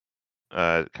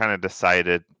kind of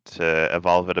decided to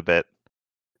evolve it a bit,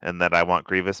 and that I want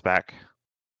Grievous back.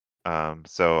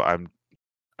 So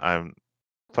I'm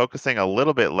focusing a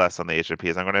little bit less on the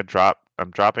HMPs.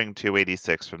 I'm dropping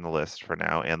 286 from the list for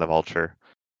now and the Vulture,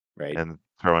 Right. and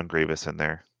throwing Grievous in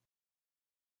there.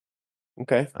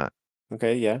 Okay.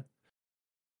 Okay. Yeah.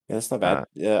 Yeah, that's not bad.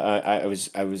 I was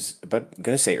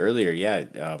gonna say earlier. Yeah.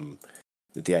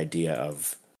 The idea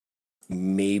of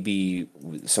maybe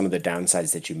some of the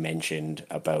downsides that you mentioned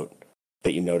about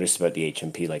that you noticed about the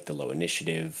HMP, like the low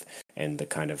initiative and the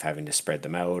kind of having to spread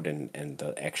them out and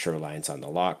the extra reliance on the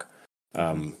lock.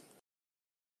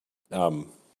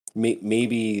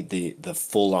 Maybe the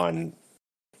full on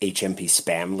HMP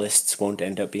spam lists won't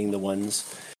end up being the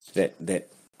ones that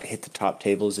hit the top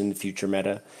tables in the future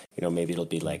meta. Maybe it'll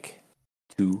be like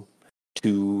two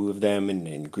of them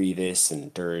and Grievous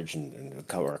and Dirge and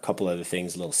a couple other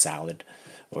things, a little salad,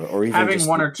 or even having just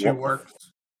one or two works.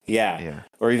 Yeah,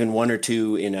 or even one or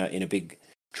two in a big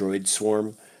droid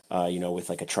swarm. With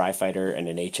like a tri-fighter and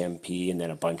an HMP and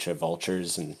then a bunch of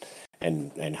vultures and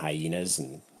hyenas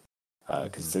and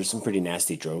because there's some pretty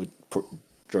nasty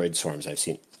droid swarms I've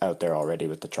seen out there already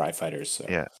with the tri-fighters. So.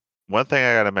 Yeah. One thing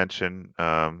I gotta mention,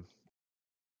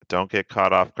 don't get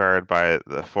caught off guard by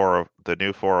the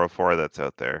new 404 that's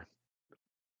out there.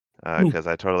 Because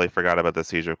I totally forgot about the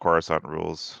Siege of Coruscant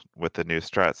rules with the new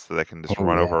struts that they can just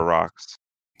run over rocks.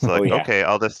 So okay,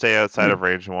 I'll just stay outside of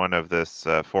range 1 of this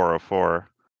 404.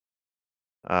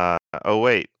 Oh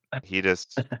wait, he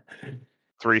just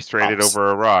 3-straighted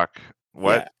over a rock.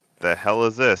 What the hell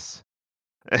is this?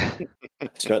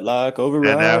 Strut lock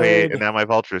override. And now my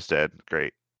vulture's dead.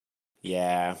 Great.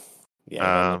 Yeah,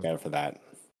 gotta look out for that.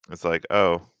 It's like,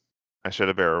 oh, I should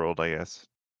have barrel rolled, I guess.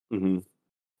 Mm-hmm.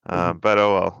 But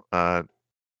oh well.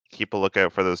 Keep a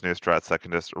lookout for those new struts that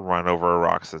can just run over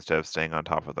rocks instead of staying on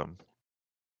top of them,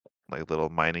 like little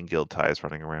mining guild ties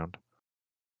running around.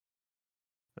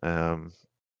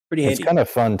 Pretty handy. It's kind of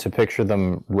fun to picture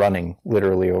them running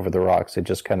literally over the rocks. They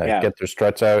just kind of get their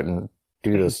struts out and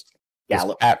do this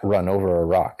at run over a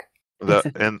rock.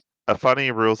 And a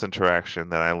funny rules interaction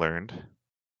that I learned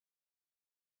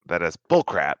that is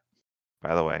bullcrap,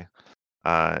 by the way,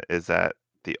 is that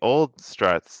the old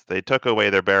struts, they took away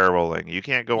their barrel rolling. You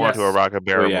can't go onto a rock and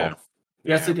barrel roll.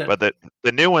 Yes, it did. But the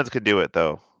new ones can do it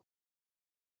though.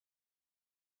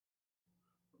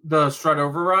 The strut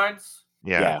overrides?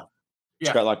 Yeah.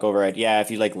 Strut lock override. Yeah,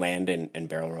 if you like land and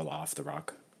barrel roll off the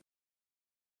rock.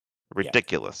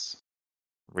 Ridiculous.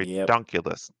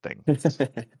 Redunculous thing.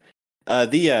 No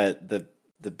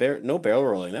barrel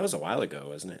rolling. That was a while ago,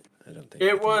 wasn't it? I don't think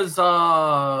it was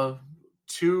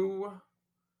 2.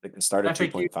 Like the start of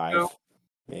 2.5,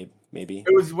 maybe.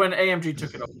 It was when AMG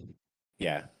took it over.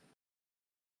 Yeah.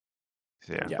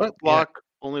 But lock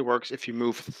only works if you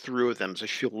move through them. So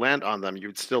if you land on them,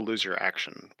 you'd still lose your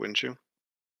action, wouldn't you?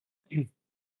 I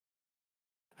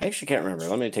actually can't remember.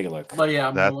 Let me take a look. But yeah,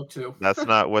 I'm gonna look too. That's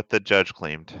not what the judge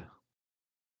claimed.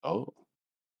 Oh,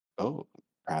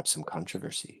 perhaps some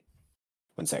controversy.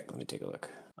 One sec. Let me take a look.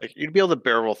 Like you'd be able to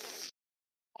barrel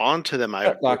onto them.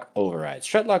 Strut lock override.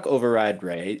 Strut lock override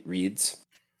reads.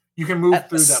 You can move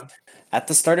through them. At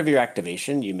the start of your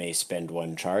activation, you may spend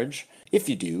 1 charge. If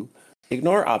you do,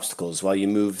 ignore obstacles while you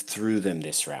move through them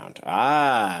this round.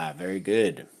 Ah, very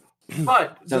good.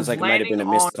 But sounds like it might have been a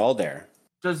missed call there.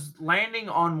 Does landing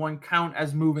on one count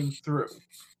as moving through?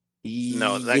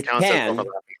 No, that counts as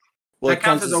overlapping. Well, that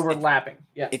counts as overlapping.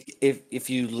 Yeah. If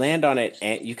you land on it,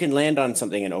 and you can land on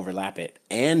something and overlap it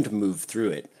and move through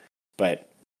it, but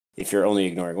if you're only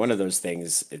ignoring one of those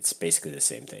things, it's basically the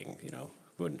same thing.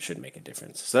 Shouldn't make a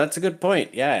difference. So that's a good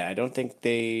point. Yeah, I don't think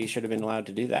they should have been allowed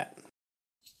to do that.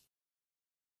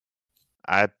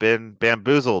 I've been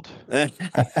bamboozled.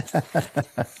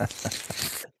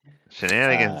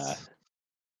 Shenanigans.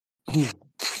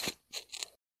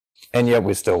 And yet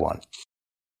we still won.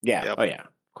 Yeah. Yep. Oh yeah.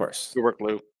 Of course. Good work,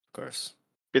 Lou. Of course.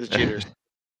 Be the cheaters.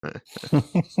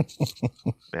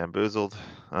 Bamboozled.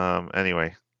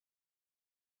 Anyway.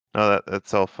 No,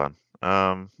 that's all fun.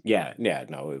 Yeah.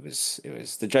 No, it was.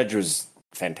 The judge was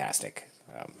fantastic.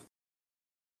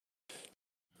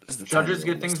 The judges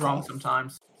get things wrong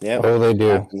sometimes. Yeah. Oh, they do.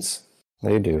 Happens.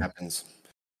 They do. Happens.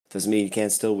 Doesn't mean you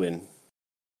can't still win.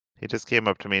 He just came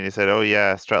up to me and he said, "Oh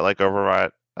yeah, strut lock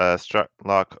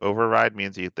override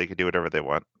means they can do whatever they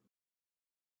want."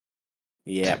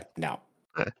 Yeah. No.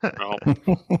 No.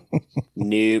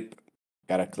 Nope.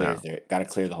 Gotta clear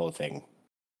the whole thing.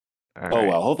 All oh right.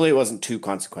 well. Hopefully it wasn't too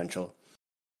consequential.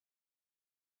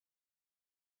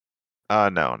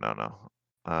 No.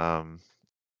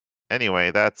 Anyway,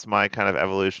 that's my kind of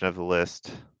evolution of the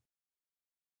list.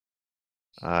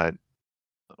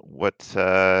 Let's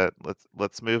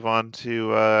move on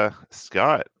to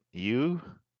Scott. You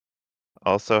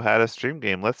also had a stream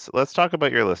game. Let's talk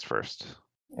about your list first.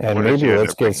 And maybe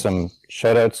let's give some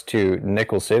shout outs to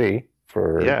Nickel City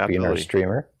for being our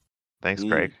streamer. Thanks,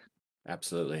 Craig.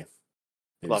 Absolutely.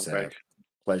 It Love was Craig.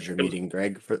 Pleasure meeting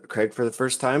Craig for the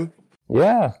first time.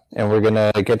 Yeah, and we're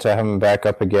gonna get to have him back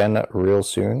up again real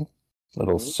soon.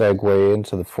 Little segue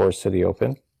into the Forest City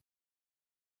Open.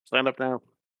 Sign up now.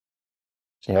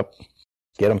 Yep.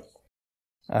 Get him.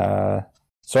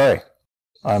 Sorry,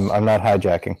 I'm not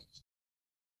hijacking.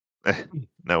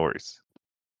 No worries.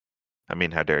 I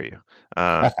mean, how dare you?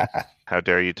 How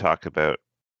dare you talk about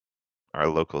our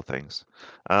local things?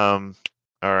 All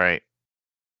right,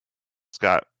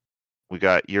 Scott, we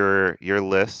got your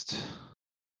list.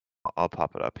 I'll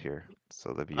pop it up here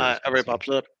so the viewers I can already see. popped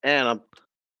it up, and I'm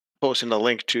posting the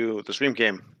link to the stream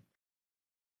game.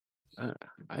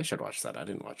 I should watch that. I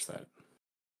didn't watch that.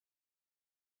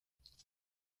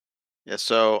 Yeah,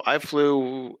 so I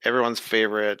flew everyone's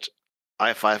favorite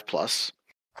i5 Plus.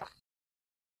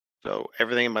 So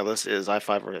everything in my list is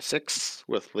i5 or i6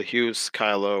 with Lahuse,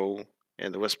 Kylo,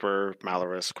 and the Whisper,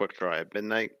 Malorus, Quickdraw at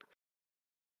midnight.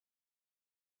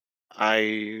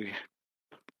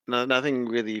 Nothing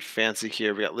really fancy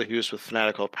here. We got Lahuse with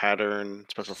Fanatical Pattern,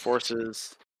 Special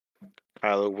Forces,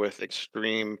 Kylo with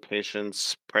Extreme,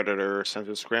 Patience, Predator,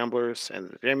 Sensitive Scramblers, and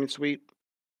the Jamming Suite.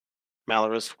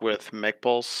 Malorus with Mech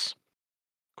Pulse,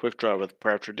 Quickdraw with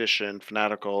Proud Tradition,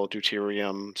 Fanatical,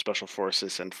 Deuterium, Special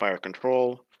Forces, and Fire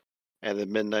Control. And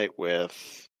then Midnight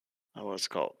with, what's it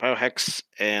called? Biohex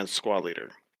and Squad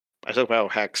Leader. I took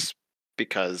Biohex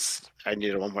because I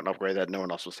needed a 1 point upgrade that no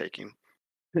one else was taking.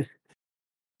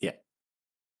 Yeah.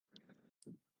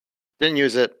 Didn't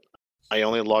use it. I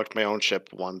only logged my own ship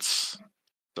once,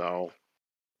 so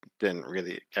didn't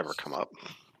really ever come up.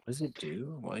 What does it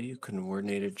do? While you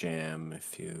coordinate a jam,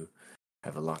 if you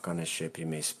have a lock on a ship, you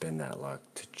may spend that lock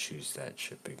to choose that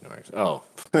ship. Ignore. Oh.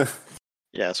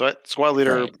 Yeah, so at Squad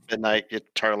Leader Right. Midnight, you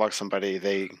target lock somebody,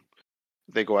 they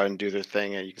go out and do their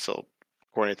thing, and you can still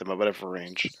coordinate them at whatever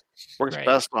range. Works Right.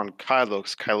 best on Kylo,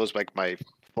 because Kylo's like my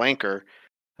flanker,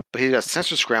 but he's got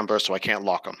Sensor Scrambler, so I can't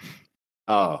lock him.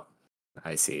 Oh,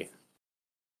 I see.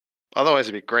 Otherwise,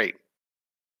 it'd be great.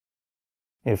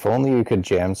 If only you could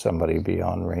jam somebody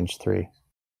beyond range 3.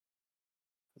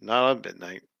 Not on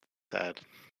Midnight. Sad.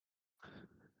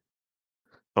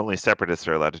 Only Separatists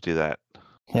are allowed to do that.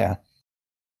 Yeah.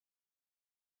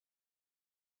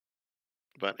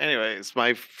 But anyways,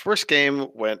 my first game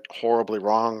went horribly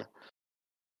wrong.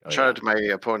 Shout out to my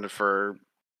opponent for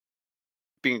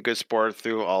being a good sport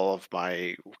through all of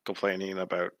my complaining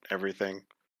about everything.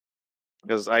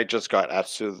 Because I just got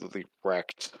absolutely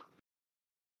wrecked.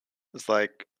 It's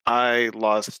like I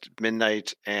lost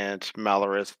Midnight and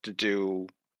Malorus to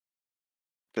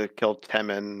kill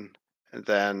Temin, and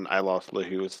then I lost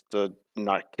Lahus to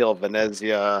not kill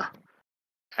Venezia,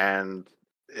 and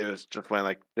it was just went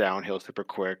like downhill super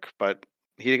quick. But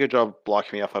he did a good job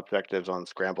blocking me off objectives on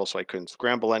scramble, so I couldn't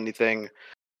scramble anything,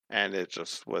 and it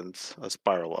just was a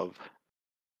spiral of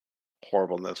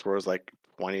horribleness. Where it was like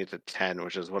 20-10,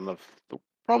 which is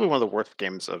probably one of the worst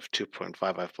games of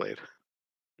 2.5 I've played.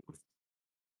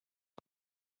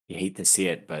 You hate to see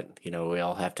it, but we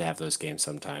all have to have those games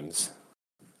sometimes.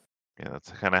 Yeah,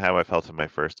 that's kind of how I felt in my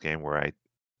first game, where I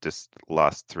just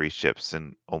lost 3 ships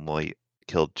and only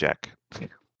killed Jack. Yeah.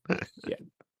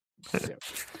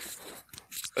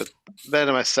 But then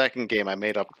in my second game, I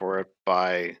made up for it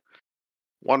by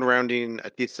one rounding a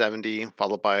T70,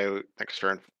 followed by next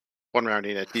turn one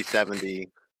rounding a T70,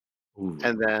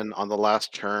 and then on the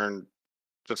last turn,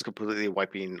 just completely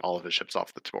wiping all of his ships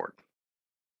off the board.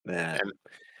 And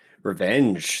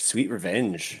revenge, sweet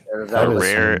revenge. The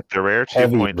rare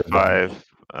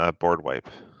 2.5 board wipe.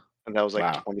 And that was like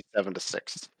Wow.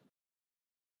 27-6.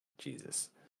 Jesus.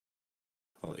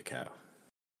 Holy cow.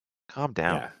 Calm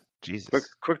down. Yeah. Jesus.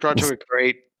 Quick draw took it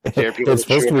great. It's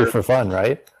supposed to be for fun,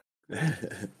 right?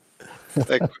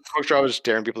 Like Quick draw was just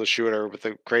daring people to shoot her with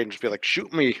the crate and just be like,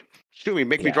 shoot me,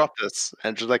 make me drop this.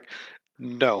 And just like,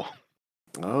 no.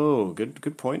 Oh,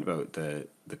 good point about the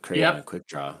crate and the quick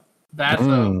draw. That's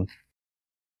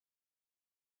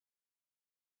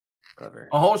Clever.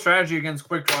 a whole strategy against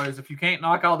quick draw is if you can't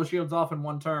knock all the shields off in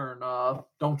one turn,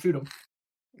 don't shoot them.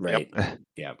 Right.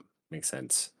 Yeah, makes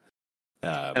sense.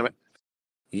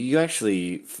 You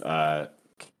actually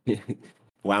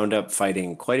wound up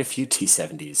fighting quite a few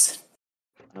T70s.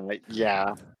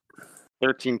 Yeah.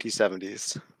 13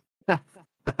 T70s.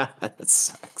 That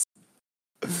sucks.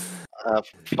 5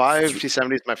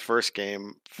 T70s my first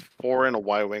game, 4 in a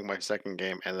Y-Wing my second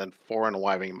game, and then 4 in a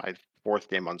Y-Wing my fourth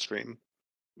game on stream.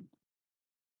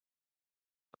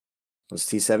 Those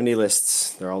T70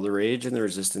 lists, they're all the rage and the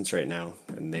resistance right now,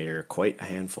 and they're quite a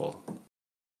handful.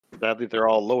 Sadly, they're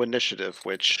all low initiative,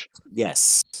 which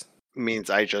yes means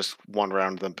I just one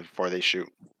round them before they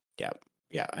shoot.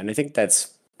 Yeah, and I think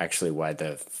that's actually why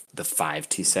the 5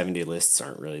 T70 lists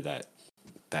aren't really that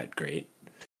great.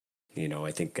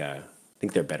 I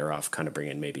think they're better off kind of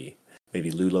bringing maybe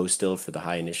Lulo still for the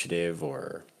high initiative,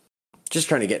 or Just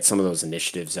trying to get some of those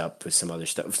initiatives up with some other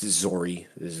stuff. Zori,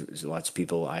 there's lots of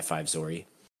people I5 Zori.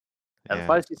 The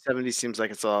 5T70 seems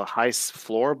like it's a high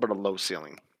floor but a low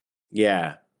ceiling.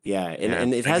 Yeah,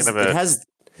 and it has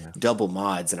double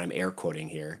mods, and I'm air quoting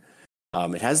here.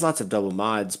 It has lots of double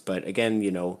mods, but again,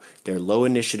 they're low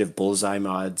initiative bullseye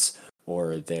mods,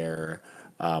 or they're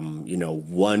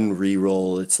one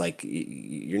reroll. It's like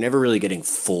you're never really getting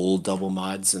full double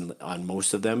mods on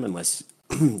most of them unless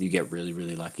you get really,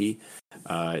 really lucky.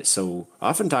 So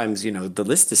oftentimes, the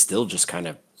list is still just kind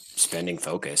of spending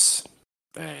focus,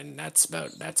 and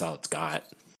that's all it's got.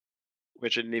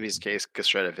 Which in Nevy's case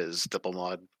gets rid of his double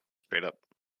mod straight up.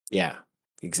 Yeah,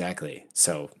 exactly.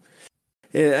 So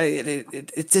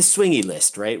it's a swingy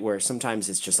list, right? Where sometimes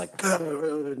it's just like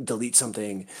delete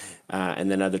something, and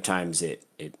then other times it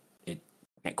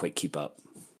can't quite keep up.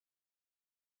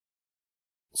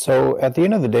 So at the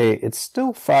end of the day, it's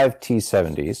still 5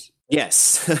 T70s.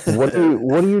 Yes. What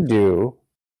do you do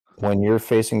when you're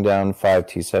facing down 5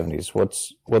 T70s?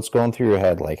 What's going through your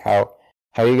head? Like how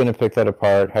are you going to pick that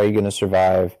apart? How are you going to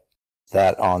survive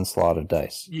that onslaught of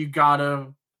dice? You gotta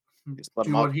do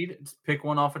what he did. Pick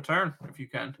one off a turn if you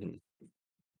can.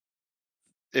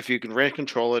 If you can range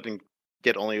control it and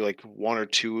get only like one or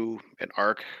two an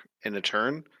arc in a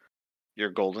turn, you're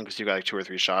golden because you got like 2 or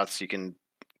 3 shots. You can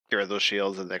get rid of those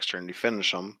shields, and the next turn you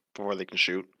finish them before they can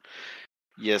shoot.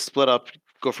 You split up,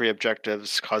 go for your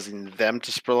objectives, causing them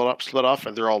to split off,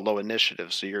 and they're all low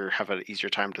initiative, so you have an easier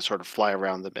time to sort of fly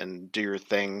around them and do your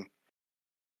thing.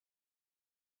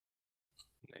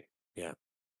 Yeah.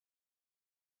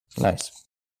 Nice.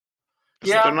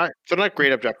 Yeah. They're not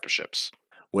great objective ships.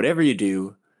 Whatever you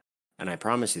do, and I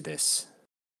promise you this,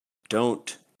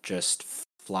 don't just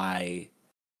fly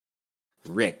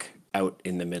Rick out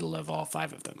in the middle of all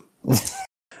 5 of them.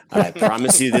 I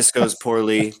promise you this goes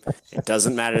poorly. It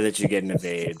doesn't matter that you get an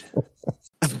evade.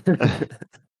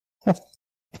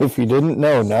 If you didn't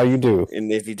know, now you do.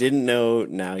 And if you didn't know,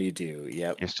 now you do.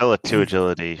 Yep. You're still a 2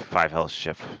 agility, 5 health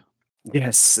ship.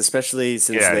 Yes, especially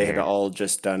since they had all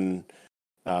just done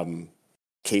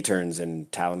K-turns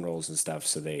and Talon rolls and stuff,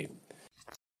 so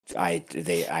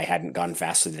I hadn't gone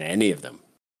faster than any of them.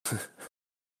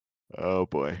 Oh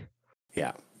boy.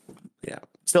 Yeah.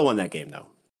 Still won that game though,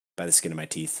 by the skin of my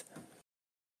teeth.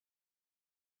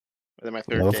 And then my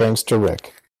third No game, thanks to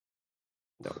Rick.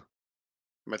 No.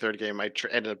 My third game, I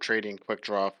ended up trading Quick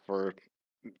Draw for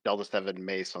Delta 7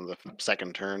 Mace on the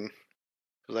second turn. It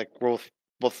was like both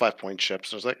 5-point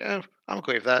ships. I was like, I'm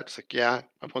okay with that. It's like, yeah,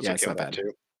 my opponent's okay with that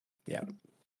too. Yeah.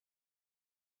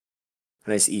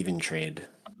 Nice even trade.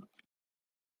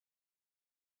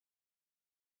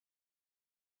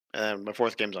 And my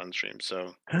fourth game's on stream,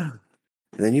 so.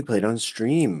 And then you played on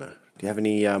stream. Do you have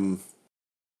any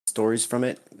stories from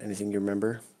it? Anything you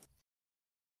remember?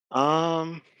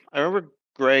 I remember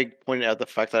Greg pointed out the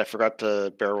fact that I forgot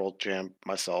to barrel jam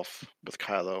myself with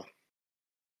Kylo.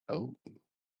 Oh.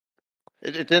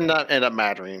 It did not end up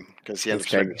mattering because he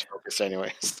understood his focus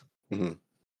anyways. Mm-hmm.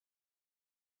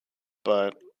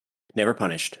 But never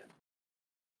punished.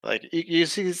 Like you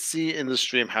see in the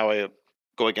stream how I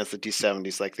go against the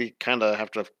D70s. Like they kind of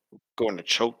have to go in a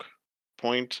choke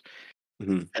point,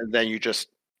 and then you just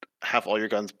have all your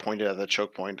guns pointed at the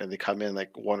choke point, and they come in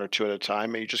like 1 or 2 at a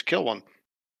time, and you just kill one.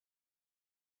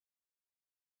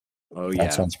 Oh yeah,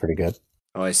 that sounds pretty good.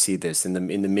 Oh, I see this in the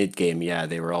mid game. Yeah,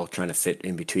 they were all trying to fit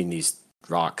in between these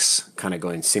rocks, kind of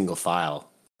going single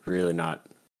file. Really not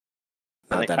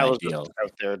that ideal. Just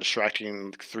out there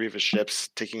distracting 3 of his ships,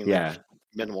 taking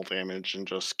minimal damage, and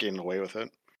just getting away with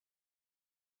it.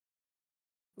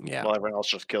 Yeah. While everyone else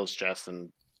just kills Jess and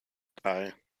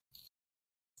Kai.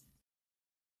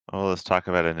 Oh, let's talk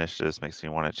about initiatives. Makes me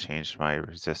want to change my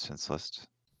resistance list.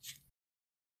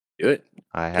 Do it.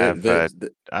 I have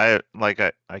I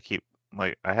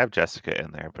have Jessica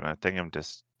in there, but I think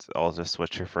I'll just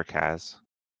switch her for Kaz.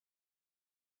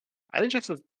 I think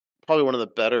Jessica's probably one of the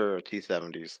better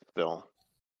T70s still.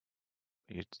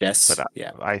 Yes. But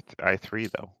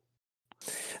I3 though.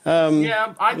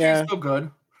 Yeah, I3's still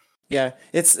good. Yeah,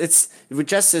 it's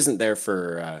Jess isn't there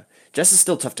for Jess is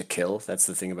still tough to kill. That's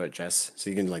the thing about Jess. So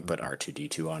you can like put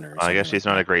R2D2 on her. I guess she's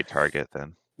not a great target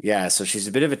then. Yeah, so she's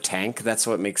a bit of a tank. That's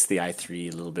what makes the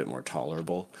I3 a little bit more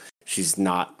tolerable. She's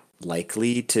not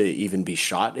likely to even be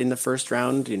shot in the first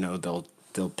round. You know,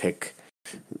 they'll pick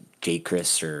J.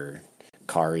 Chris or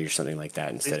Kari or something like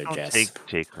that instead of Jess. Take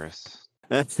J. Chris.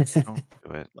 Don't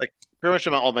do it. Like pretty much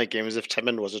about all my games, if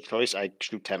Temmin was a choice, I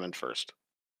shoot Temmin first.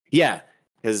 Yeah,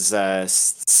 because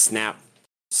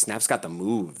Snap's got the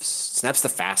moves. Snap's the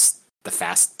fast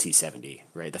T70,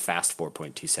 right? The fast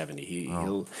 4-point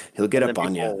T70. He'll get up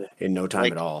on you in no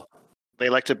time at all. they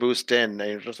like to boost in.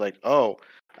 They're just like, oh,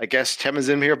 I guess Tem is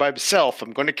in here by himself.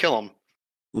 I'm going to kill him.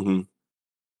 Mm-hmm.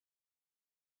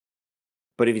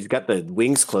 But if he's got the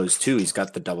wings closed too, he's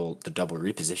got the double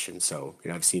reposition. So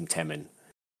I've seen Temin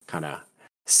kind of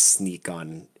sneak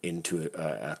on into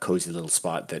a cozy little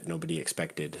spot that nobody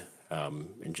expected,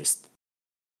 and just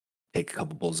take a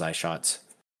couple bullseye shots.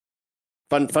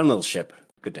 Fun little ship.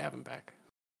 Good to have him back.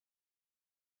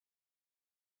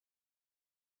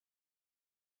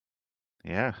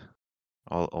 Yeah.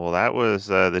 Well, that was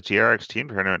the GRX Team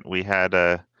Tournament. We had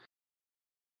a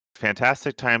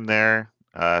fantastic time there.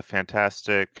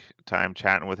 Fantastic time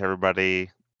chatting with everybody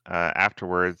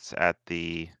afterwards at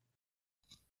the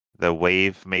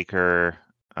Wave Maker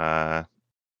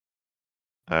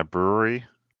brewery.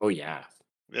 Oh yeah.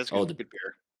 That's good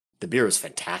beer. The beer was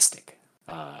fantastic.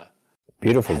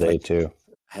 Beautiful day too.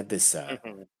 I had this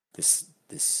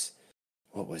this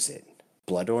what was it?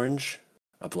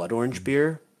 A blood orange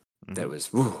beer that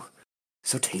was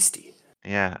so tasty.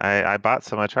 Yeah, I bought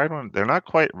some. I tried one. They're not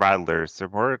quite radlers. They're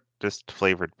more just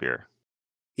flavored beer.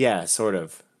 Yeah, sort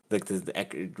of like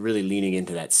the really leaning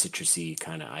into that citrusy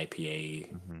kind of IPA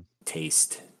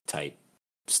taste type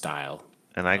style.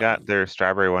 And I got their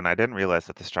strawberry one. I didn't realize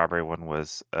that the strawberry one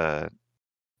was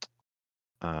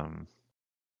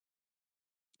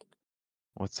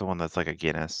what's the one that's like a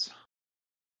Guinness?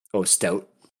 Oh, stout.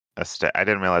 A stout. I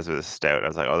didn't realize it was a stout. I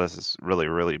was like, oh, this is really,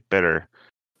 really bitter.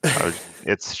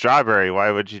 It's strawberry. Why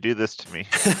would you do this to me?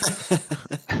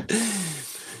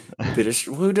 Bitter.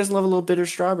 Who doesn't love a little bitter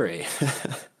strawberry?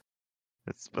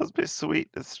 It's supposed to be sweet.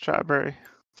 It's strawberry.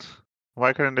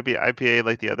 Why couldn't it be IPA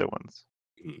like the other ones?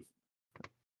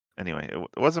 Anyway,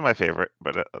 it wasn't my favorite,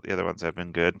 but the other ones have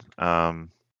been good.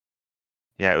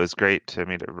 Yeah, it was great to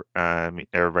meet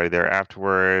everybody there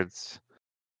afterwards.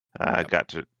 Got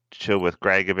to chill with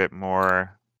Greg a bit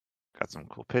more. Got some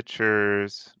cool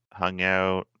pictures. Hung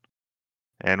out,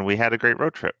 and we had a great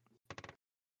road trip.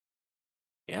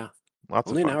 Yeah, lots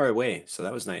only of fun. an hour away, so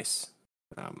that was nice.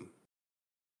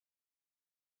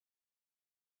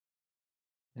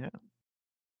 Yeah.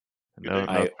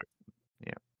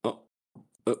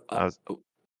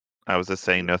 I was just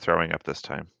saying no throwing up this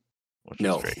time.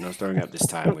 No throwing up this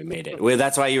time. We made it. Well,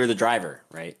 that's why you were the driver,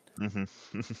 right? Mm-hmm.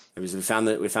 We found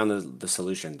the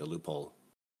solution, the loophole.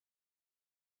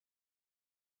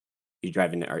 You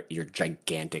driving your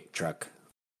gigantic truck.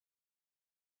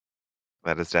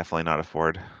 That is definitely not a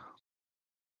Ford.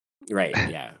 Right,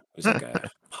 yeah. It was like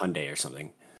a Hyundai or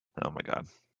something. Oh my god.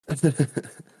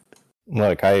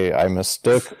 Look, I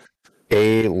mistook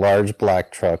a large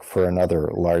black truck for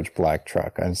another large black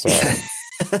truck. I'm sorry.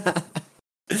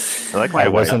 I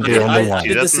wasn't the only one. I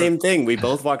did the same thing. We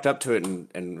both walked up to it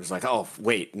and was like, oh,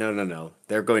 wait, no.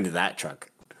 They're going to that truck.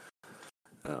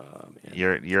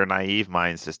 Your naive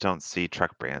minds just don't see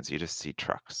truck brands. You just see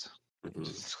trucks.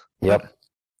 Yep.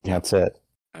 That's it.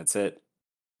 That's it.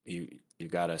 You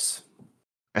got us.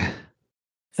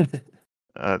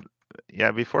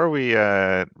 Yeah, before we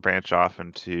branch off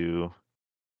into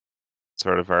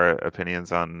sort of our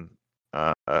opinions on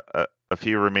a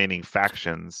few remaining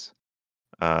factions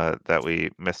that we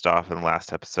missed off in the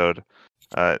last episode,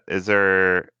 is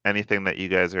there anything that you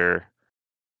guys are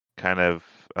kind of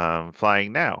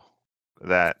flying now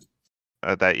that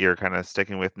you're kind of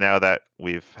sticking with now that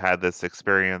we've had this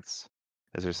experience?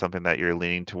 Is there something that you're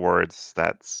leaning towards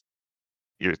that's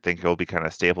you think will be kind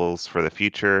of staples for the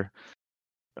future,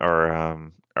 or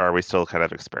are we still kind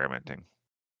of experimenting?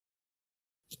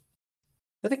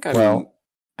 I think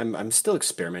I'm still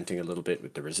experimenting a little bit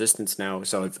with the resistance now.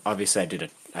 So obviously I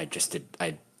did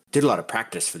a lot of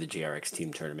practice for the GRX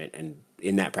Team Tournament, and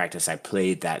in that practice I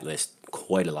played that list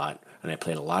quite a lot, and I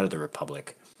played a lot of the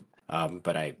Republic.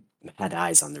 But I had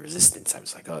eyes on the Resistance. I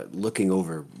was like looking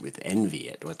over with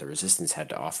envy at what the Resistance had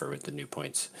to offer with the new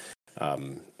points.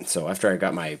 So after I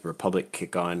got my Republic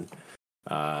kick on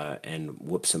and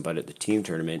whooped some butt at the Team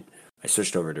Tournament, I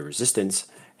switched over to Resistance,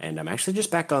 and I'm actually just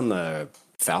back on the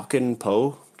Falcon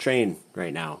Poe train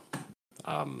right now,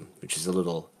 which is a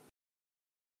little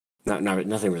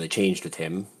nothing really changed with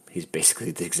him. He's basically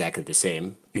exactly the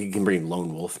same. He can bring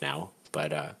Lone Wolf now,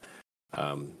 but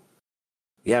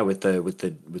yeah, with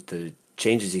the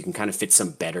changes, you can kind of fit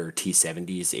some better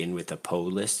T70s in with a Poe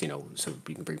list. So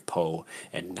you can bring Poe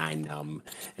and Nine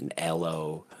and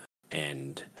Elo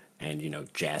and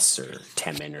Jess or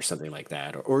Temin or something like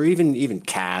that, or even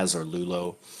Kaz or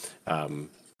Lulo.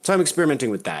 So I'm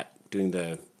experimenting with that, doing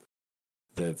the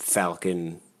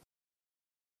Falcon,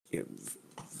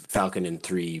 Falcon and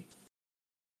 3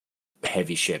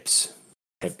 heavy ships,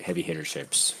 heavy hitter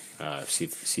ships.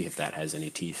 See if that has any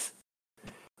teeth.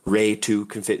 Ray too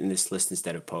can fit in this list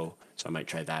instead of Poe, so I might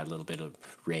try that a little bit of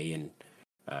Ray and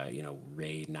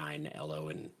Ray 9, Elo,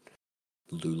 and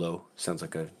Lulo. Sounds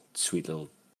like a sweet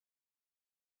little.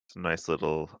 Some nice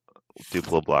little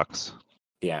Duplo blocks.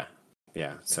 Yeah.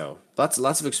 So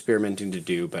lots of experimenting to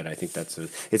do, but I think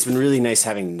it's been really nice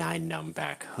having 9 num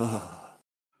back.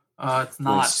 It's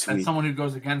not. sweet. As someone who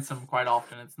goes against him quite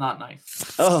often, it's not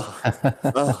nice.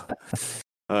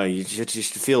 You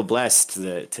should feel blessed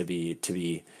to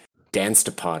be danced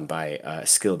upon by a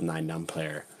skilled 9 num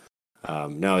player.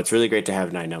 No, it's really great to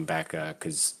have 9 num back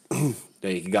because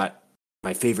you got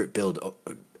my favorite build,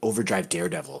 Overdrive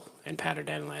Daredevil and Pattern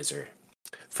Analyzer,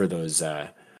 for those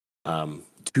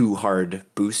 2 hard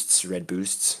boosts, red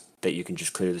boosts that you can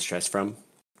just clear the stress from.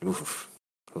 Oof.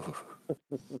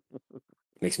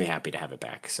 Makes me happy to have it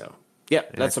back. So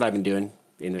that's what I've been doing.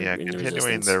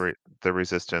 Continuing the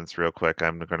resistance real quick,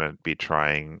 I'm going to be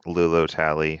trying Lulo,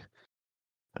 Tally,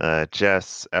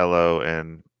 Jess, Elo,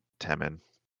 and Temin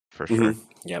for sure.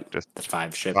 Yep, just the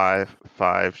 5 ship.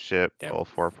 Five ship, Yep. all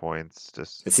 4 points.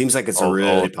 Just it seems like it's a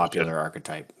really popular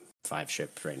archetype, 5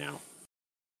 ship right now.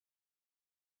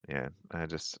 Yeah, I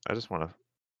just want to.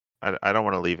 I don't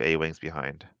want to leave A-wings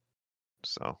behind.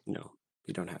 So no,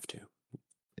 you don't have to.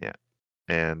 Yeah,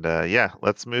 and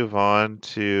let's move on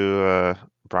to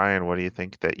Brian. What do you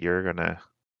think that you're gonna?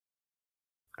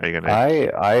 Are you gonna?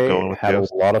 I had a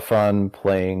lot of fun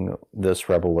playing this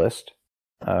Rebel list.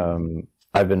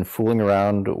 I've been fooling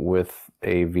around with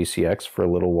a VCX for a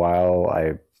little while.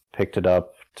 I picked it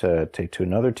up to take to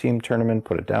another team tournament,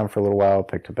 put it down for a little while,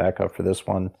 picked it back up for this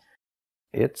one.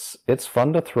 It's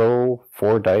fun to throw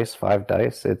 4 dice, 5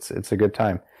 dice. It's a good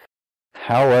time.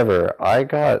 However, I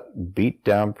got beat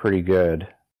down pretty good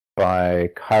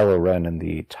by Kylo Ren and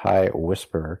the TIE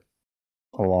Whisper,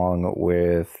 along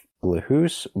with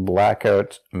Lahus,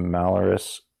 Blackout,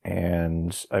 Malorus,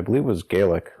 and I believe it was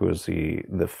Gaelic, who was the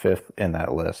 5th in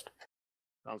that list.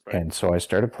 Sounds right. And so I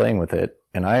started playing with it,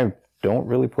 and I don't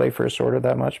really play First Order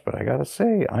that much, but I gotta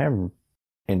say, I am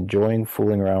enjoying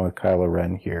fooling around with Kylo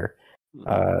Ren here.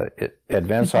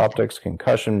 Advanced optics,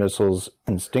 concussion missiles,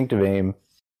 instinctive aim,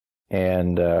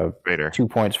 and 2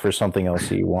 points for something else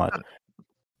that you want.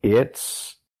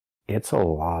 It's a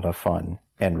lot of fun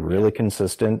and really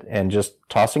consistent, and just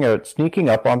sneaking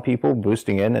up on people,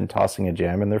 boosting in, and tossing a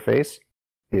jam in their face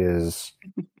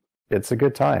it's a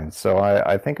good time. So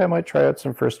I think I might try out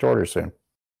some First Order soon.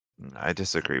 I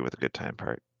disagree with the good time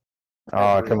part.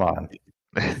 Oh, come on.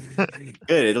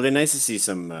 Good. It'll be nice to see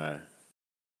some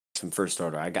First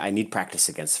Order. I need practice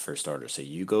against the First Order, so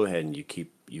you go ahead and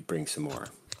you bring some more.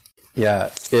 Yeah,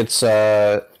 it's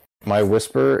my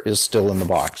Whisper is still in the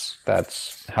box.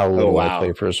 That's how little I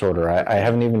play First Order. I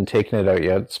haven't even taken it out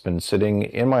yet. It's been sitting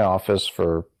in my office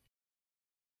for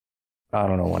I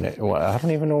don't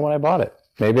even know when I bought it.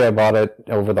 Maybe I bought it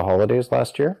over the holidays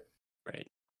last year. Right.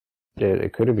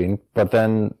 It could have been. But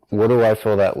then what do I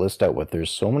fill that list out with? There's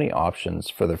so many options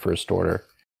for the First Order.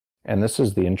 And this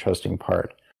is the interesting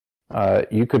part.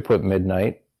 You could put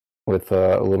Midnight with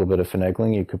a little bit of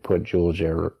finagling. You could put Jewel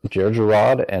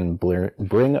Gergerod and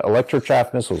bring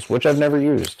Electrochaff missiles, which I've never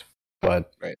used,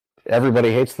 but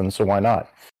everybody hates them, so why not?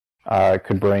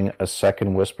 Could bring a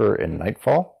second Whisper in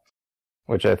Nightfall,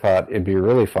 which I thought it'd be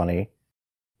really funny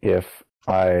if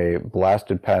I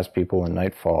blasted past people in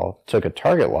Nightfall, took a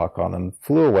target lock on them,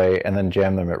 flew away, and then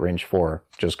jammed them at range 4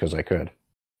 just because I could.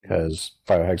 Because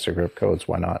biohexagrip codes,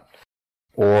 why not?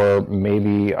 Or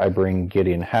maybe I bring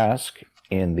Gideon Hask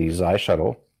in the Xi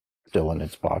shuttle, still in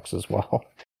its box as well,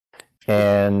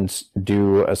 and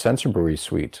do a sensor buoy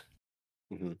suite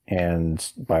and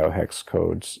biohex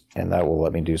codes, and that will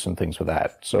let me do some things with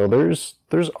that. So there's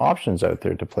options out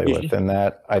there to play with, and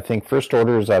that I think First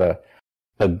Order is at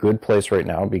a good place right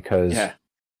now because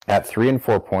at 3 and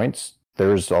 4 points,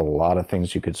 there's a lot of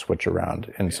things you could switch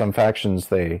around. In some factions,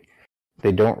 they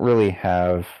don't really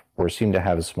have or seem to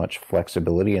have as much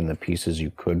flexibility in the pieces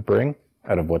you could bring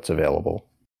out of what's available.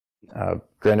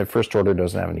 Granted, First Order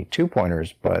doesn't have any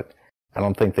 2-pointers, but I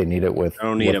don't think they need it with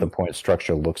what the point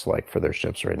structure looks like for their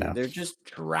ships right now. They're just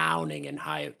drowning in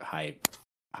high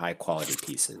quality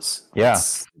pieces. Yeah.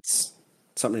 It's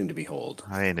something to behold.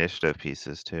 High initiative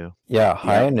pieces too. Yeah,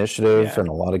 high initiative and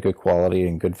a lot of good quality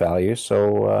and good value.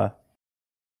 So,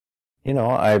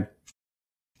 I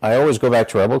always go back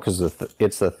to Rebel because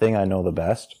it's the thing I know the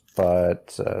best.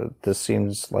 But this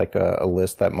seems like a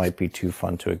list that might be too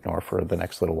fun to ignore for the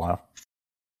next little while.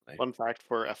 Fun fact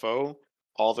for FO,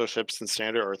 all those ships in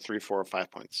Standard are 3, 4, or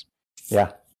 5 points.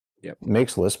 Yeah. Yep.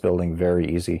 Makes list building very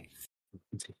easy.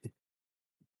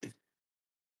 The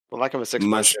lack of a 6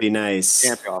 must be nice.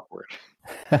 Can't be awkward.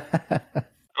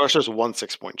 course, there's one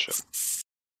 6-point chip.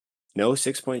 No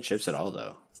 6-point chips at all,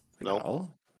 though. No. At all?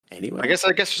 Anyway. I guess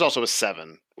there's also a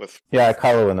 7 with. Yeah,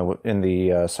 Kylo in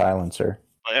the silencer.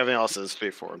 Everything else is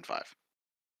 3, 4, and 5.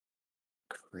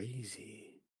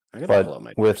 Crazy. I gotta pull out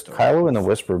But my with story. Kylo and the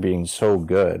Whisper being so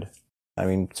good, I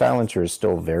mean, silencer is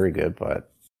still very good,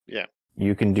 but Yeah.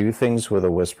 you can do things with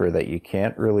a Whisper that you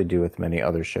can't really do with many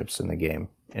other ships in the game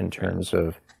in terms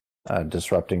of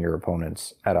disrupting your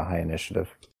opponents at a high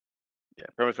initiative. Yeah,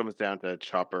 pretty much comes down to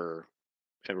Chopper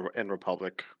and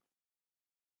Republic.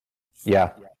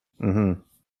 Yeah. Mm-hmm.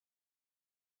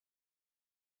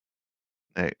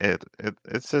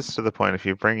 It's just to the point, if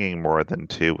you're bringing more than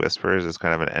 2 Whispers, it's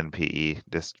kind of an NPE,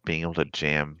 just being able to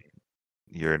jam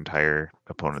your entire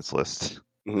opponent's list.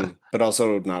 Mm-hmm. But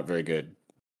also not very good,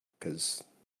 because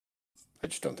I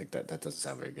just don't think that doesn't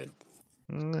sound very good.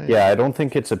 Yeah, I don't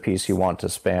think it's a piece you want to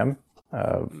spam,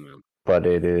 but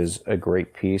it is a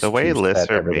great piece. The way to lists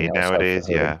set are everything made else up nowadays,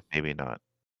 for him. yeah, maybe not.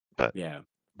 But yeah,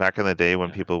 back in the day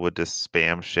when people would just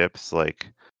spam ships, like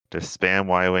just spam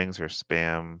Y-Wings or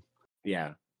spam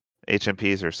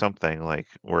HMPs or something, like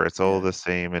where it's all the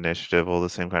same initiative, all the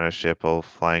same kind of ship, all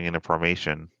flying in a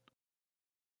formation,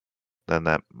 then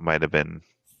that might have been...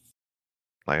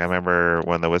 Like, I remember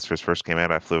when the Whispers first came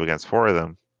out, I flew against 4 of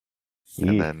them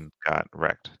and then got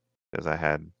wrecked because I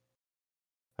had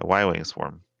a Y-Wing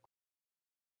swarm.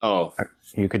 Oh.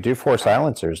 You could do 4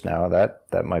 silencers now.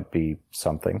 That might be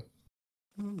something.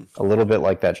 A little bit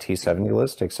like that T70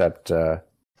 list, except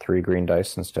 3 green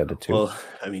dice instead of 2. Well,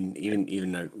 I mean,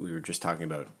 even we were just talking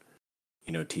about,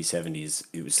 T70s.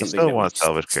 It was something still that we want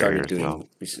salvage started carriers, doing.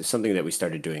 Something that we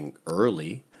started doing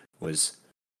early was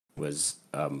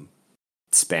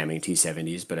spamming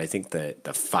T70s, but I think the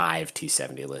 5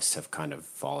 T70 lists have kind of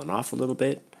fallen off a little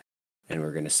bit, and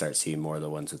we're going to start seeing more of the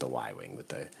ones with the Y-Wing, with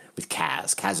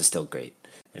Kaz. Kaz is still great.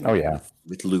 And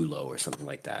with Lulo or something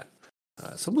like that.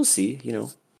 So we'll see.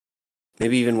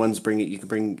 Maybe even ones you can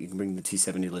bring the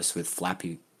T70 list with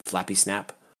Flappy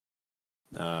Snap.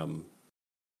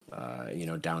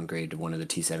 Downgrade to one of the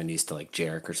T70s to like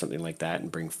Jarek or something like that, and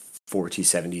bring 4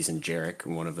 T70s in Jarek,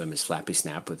 and one of them is Flappy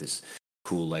Snap with his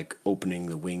cool like opening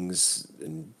the wings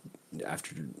and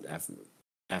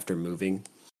after moving.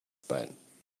 But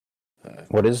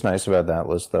what is nice about that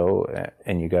list, though,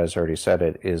 and you guys already said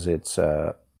it, is it's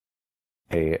a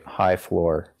high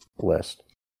floor list,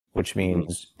 which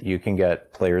means you can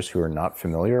get players who are not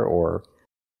familiar, or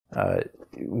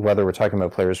whether we're talking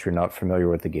about players who are not familiar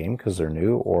with the game because they're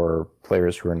new, or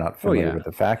players who are not familiar with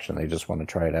the faction, they just want to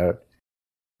try it out.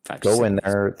 Go in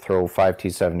there, throw 5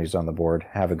 T70s on the board,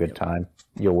 have a good time.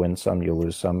 You'll win some, you'll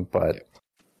lose some, but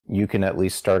you can at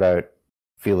least start out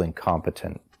feeling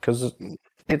competent, because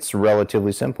it's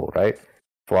relatively simple, right?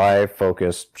 Fly,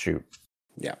 focus, shoot.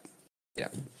 Yeah.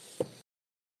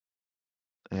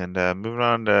 And moving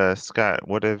on to Scott,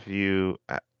 what have you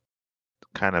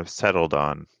kind of settled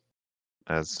on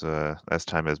as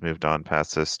time has moved on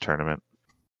past this tournament?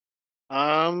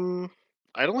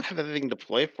 I don't have anything to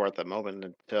play for at the moment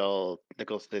until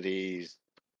Nickel City's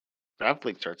draft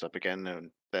league starts up again,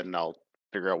 and then I'll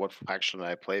figure out what faction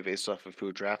I play based off of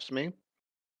who drafts me.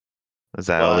 Is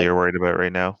that all you're worried about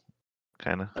right now?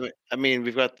 Kind of. I mean,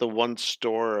 we've got the one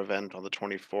store event on the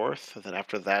 24th, and then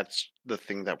after that's the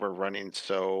thing that we're running.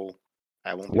 So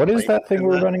I won't. What is that thing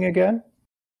we're running again?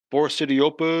 Forest City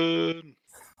Open.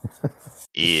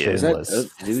 Is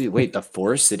that, wait, the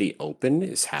Forest City Open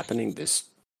is happening this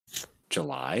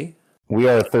July? We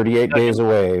are 38 days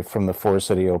away from the Forest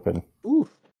City Open. Ooh,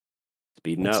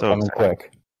 speeding up. Coming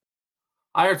quick.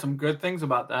 I heard some good things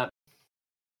about that.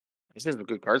 I said some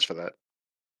good cards for that.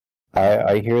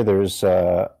 I hear there's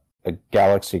a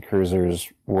Galaxy Cruiser's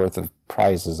worth of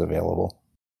prizes available.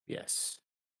 Yes.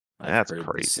 That's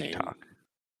crazy talk.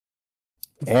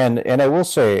 And I will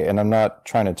say, and I'm not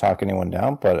trying to talk anyone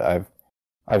down, but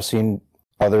I've seen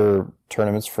other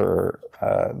tournaments for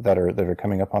that are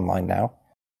coming up online now,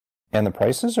 and the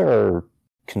prices are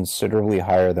considerably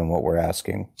higher than what we're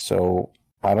asking. So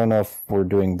I don't know if we're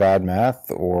doing bad math,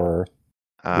 or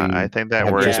I think that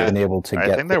we're just been able to.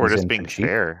 I think that we're just being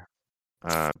fair,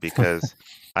 because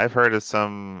I've heard of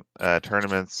some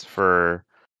tournaments for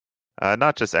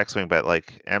not just X-Wing, but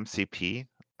like MCP.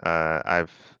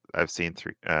 I've seen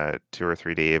 2 or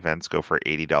 3 day events go for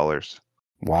 $80.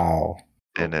 Wow.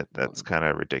 And that's kind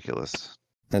of ridiculous.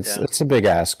 It's a big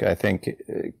ask, I think.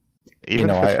 Even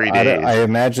for 3 days. I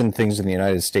imagine things in the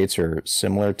United States are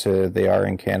similar to they are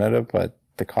in Canada, but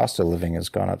the cost of living has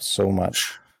gone up so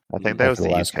much. I think that was the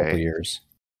last UK. couple of years.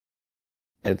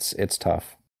 It's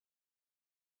tough.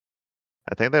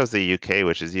 I think that was the UK,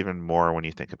 which is even more when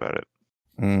you think about it.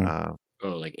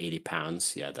 Oh, like 80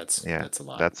 pounds. Yeah, that's a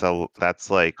lot. That's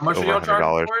like How much are over y'all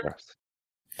charging $100 for it? for us.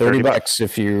 30 bucks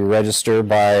if you register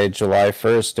by July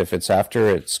 1st. If it's after,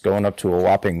 it's going up to a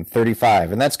whopping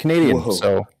 35, and that's Canadian. Whoa.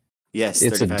 So Yes,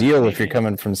 it's a 35 deal if you're Canadian.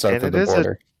 coming from south And of the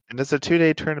border. And it's a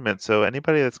 2-day tournament, so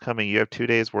anybody that's coming, you have 2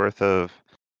 days worth of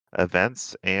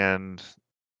events and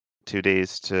 2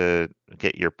 days to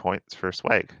get your points for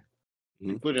swag.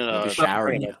 Including They'll be a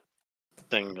showering you.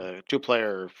 thing, the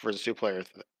 2-player versus 2-player.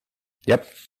 Yep.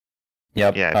 Yeah,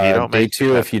 if you don't day make the 2,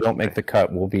 cut, if you don't make the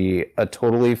cut, will be a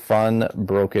totally fun,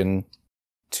 broken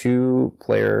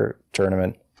 2-player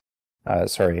tournament.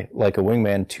 Sorry, like a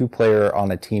wingman 2-player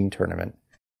on a team tournament.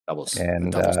 Doubles.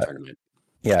 And Doubles tournament.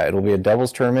 yeah, it'll be a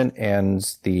doubles tournament,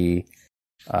 and the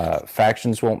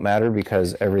factions won't matter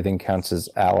because everything counts as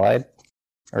allied.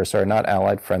 Or sorry, not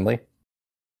allied, friendly.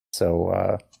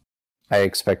 So I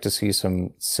expect to see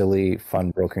some silly,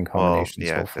 fun, broken combinations,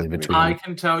 hopefully, between I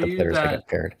can tell the you players that that get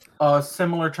paired. a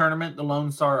similar tournament, the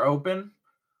Lone Star Open,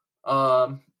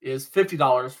 is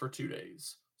 $50 for 2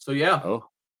 days. So yeah. Oh.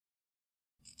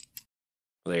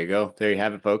 Well, there you go. There you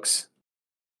have it, folks.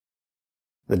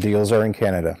 The deals are in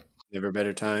Canada. Never a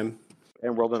better time.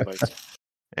 And world invites.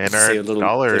 And our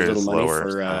dollar is money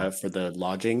lower. for the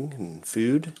lodging and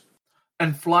food.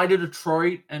 And fly to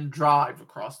Detroit and drive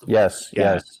across the border.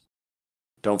 Yes.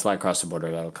 Don't fly across the border.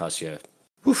 That'll cost you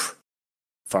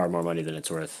far more money than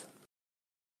it's worth.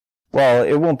 Well,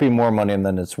 it won't be more money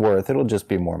than it's worth. It'll just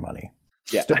be more money.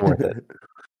 Yeah. Still worth it.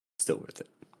 Still worth it.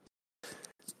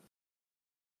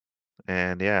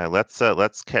 And yeah, let's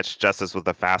catch Justice with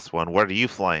a fast one. What are you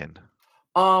flying?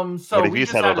 So what have we you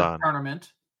just settled had a on?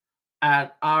 tournament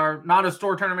at our, not a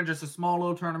store tournament, just a small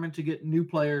little tournament to get new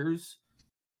players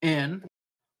in.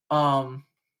 And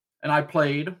I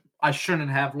played. I shouldn't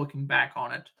have, looking back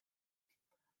on it.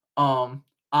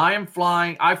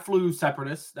 I flew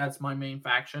Separatists. That's my main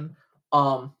faction.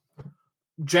 Django,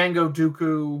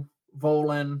 Dooku,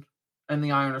 Volan, and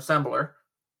the Iron Assembler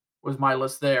was my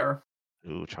list there.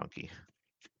 Ooh, chunky.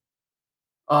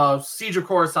 Siege of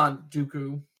Coruscant,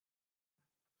 Dooku,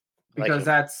 because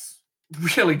that's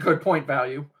really good point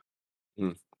value.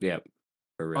 Yeah,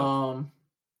 for real.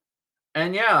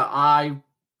 And yeah, I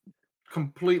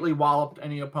completely walloped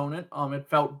any opponent. It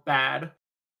felt bad.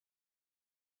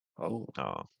 Oh,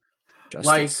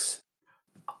 Justice.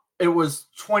 Like, it was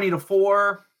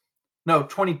 20-4, no,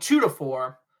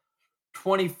 22-4,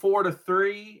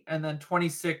 24-3, and then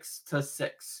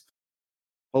 26-6.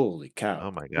 Holy cow!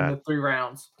 Oh my In god! the 3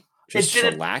 rounds, Just it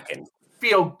didn't shellacking.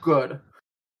 feel good.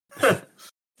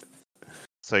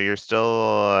 So you're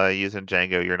still using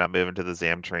Django. You're not moving to the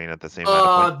Zam train at the same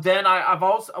time. Then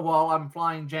I'm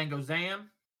flying Django Zam.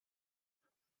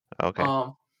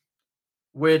 Okay.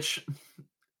 Which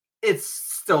it's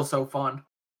still so fun.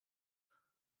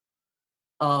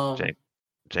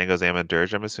 Django Zam and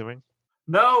Dirge, I'm assuming.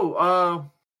 No,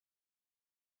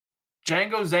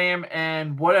 Django Zam,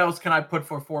 and what else can I put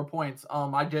for 4 points?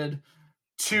 I did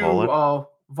 2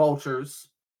 vultures.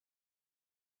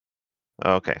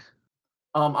 Okay.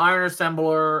 Iron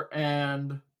Assembler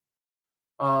and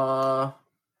hold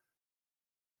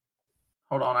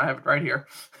on, I have it right here.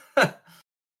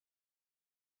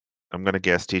 I'm gonna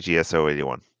guess TGSO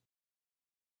 81.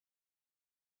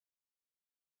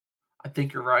 I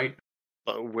think you're right.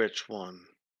 But which one?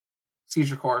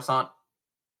 Siege of Coruscant.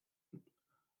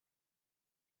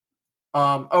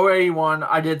 081.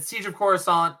 I did Siege of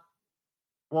Coruscant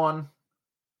 1.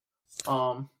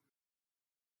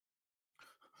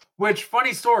 Which,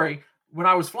 funny story, when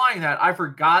I was flying that, I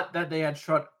forgot that they had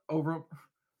shut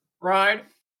override.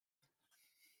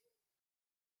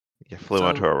 You flew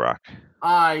onto a rock.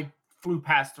 I flew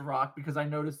past the rock because I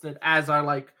noticed that as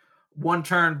I one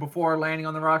turn before landing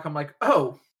on the rock, I'm like,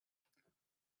 oh.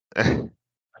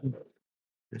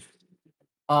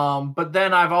 But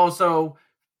then I've also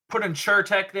put in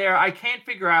SureTech there. I can't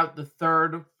figure out the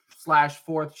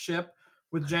 3rd/4th ship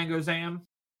with Django Zam.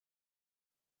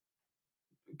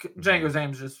 Django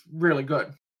Zam's just really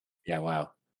good. Yeah,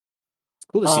 wow. It's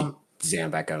cool to see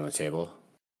Zam back out on the table.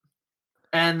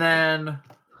 And then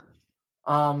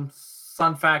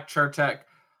Sunfac, SureTech.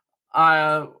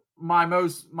 My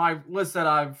list that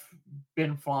I've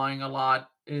been flying a lot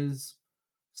is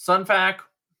Sunfac,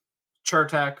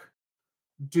 SureTech,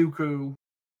 Dooku.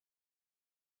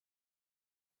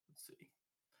 Let's see.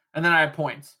 And then I have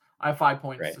points. I have 5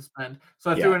 points to spend.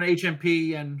 So I threw an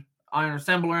HMP and Iron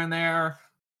Assembler in there.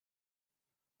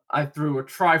 I threw a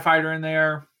Tri-Fighter in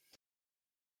there.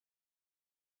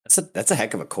 That's a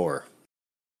heck of a core.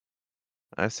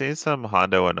 I've seen some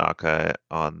Hondo Anaka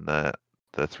on the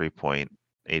 3-point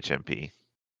HMP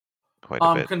quite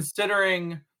a bit.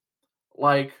 Considering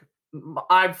Like,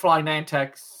 I fly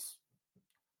Nantex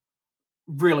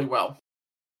really well.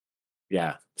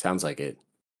 Yeah, sounds like it.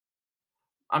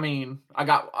 I mean,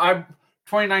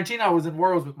 2019 I was in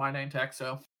Worlds with my Nantex,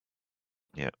 so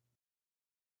Yeah.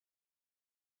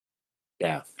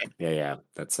 Yeah.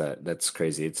 That's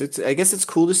crazy. It's I guess it's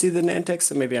cool to see the Nantex,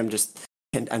 and maybe I'm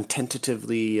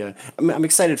tentatively I'm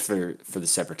excited for the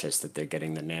Separatists that they're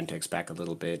getting the Nantex back a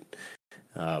little bit.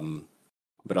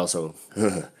 But also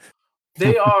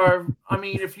they are. I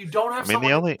mean, if you don't have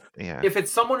someone, if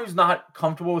it's someone who's not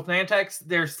comfortable with Nantex,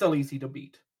 they're still easy to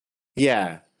beat.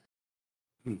 Yeah.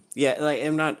 Yeah, like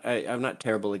I'm not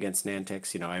terrible against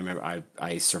Nantex. You know, I remember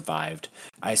I survived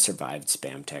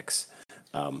Spamtex.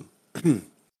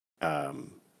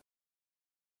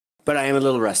 But I am a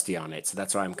little rusty on it, so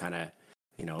that's why I'm kind of,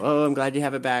 I'm glad you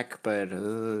have it back, but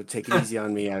take it easy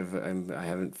on me. I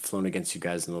haven't flown against you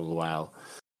guys in a little while.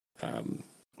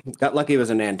 Got lucky with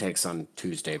a Nantex on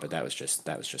Tuesday, but that was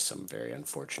just some very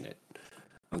unfortunate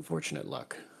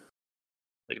luck.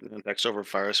 Like Nantex over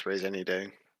fire sprays any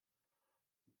day.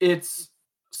 It's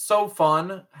so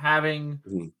fun having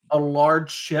a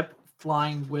large ship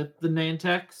flying with the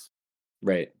Nantex.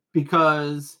 Right.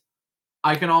 Because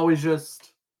I can always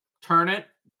just turn it.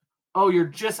 Oh, you're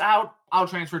just out. I'll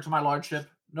transfer it to my large ship.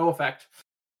 No effect.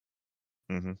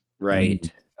 Mm-hmm.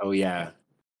 Right. Oh, yeah.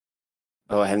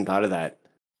 Oh, I hadn't thought of that.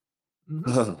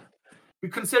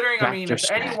 Considering, I mean,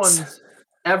 if anyone's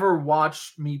ever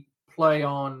watched me play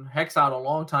on Hexout a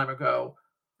long time ago,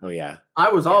 oh yeah, I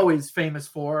was always famous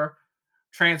for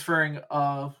transferring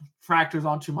fractors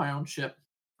onto my own ship.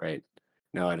 Right.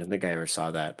 No, I don't think I ever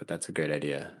saw that, but that's a great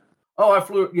idea. Oh, I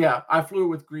flew it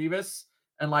with Grievous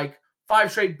and like 5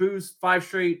 straight boost, 5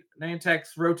 straight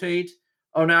Nantex rotate.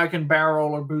 Oh, now I can barrel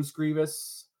roll or boost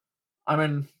Grievous. I'm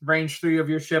in range 3 of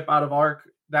your ship out of arc.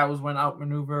 That was when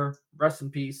outmaneuver. Rest in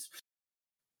peace.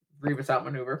 Grievous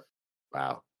outmaneuver.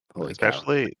 Wow.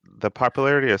 Especially the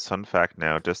popularity of Sunfac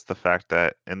now, just the fact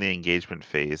that in the engagement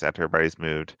phase, after everybody's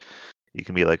moved, you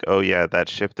can be like, oh yeah, that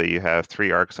ship that you have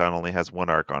 3 arcs on only has 1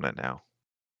 arc on it now.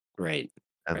 Right.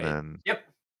 And then you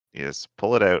just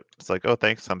pull it out. It's like, oh,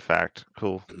 thanks, Sunfac.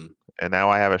 Cool. And now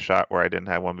I have a shot where I didn't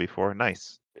have one before.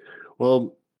 Nice.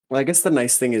 Well, I guess the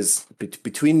nice thing is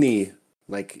between the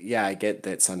I get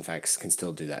that Sunfax can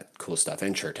still do that cool stuff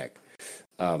and SureTech.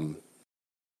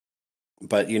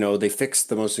 But they fixed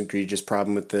the most egregious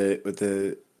problem with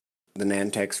the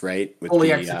Nantex, right? With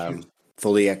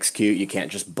fully execute. You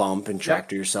can't just bump and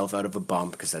tractor yourself out of a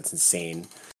bump because that's insane.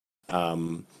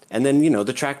 And then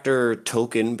the tractor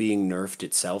token being nerfed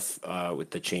itself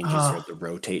with the changes or the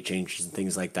rotate changes and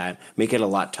things like that make it a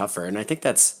lot tougher. And I think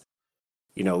that's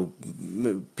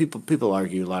people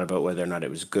argue a lot about whether or not it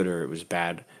was good or it was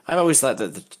bad. I've always thought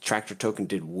that the tractor token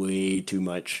did way too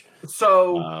much.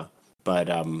 So,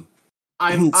 I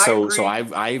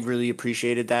really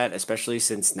appreciated that, especially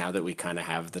since now that we kind of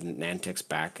have the Nantex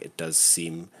back, it does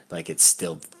seem like it's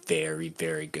still very,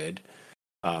 very good.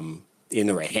 In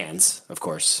the right hands, of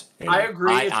course. I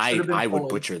agree. I would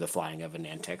butcher the flying of a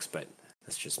Nantex, but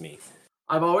that's just me.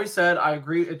 I've always said I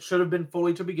agree. It should have been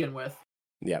fully to begin with.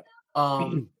 Yep.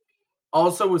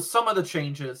 Also, with some of the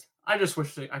changes, I just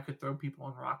wish that I could throw people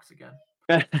on rocks again.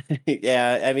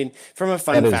 Yeah, I mean, from a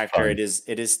fun factor, it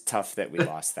is tough that we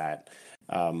lost that.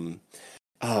 Oh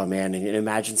man, and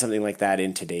imagine something like that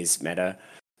in today's meta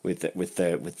with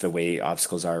the way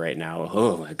obstacles are right now.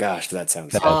 Oh my gosh, that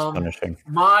sounds punishing.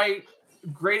 My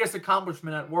greatest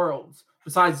accomplishment at Worlds,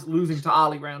 besides losing to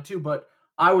Ollie round 2, but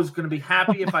I was going to be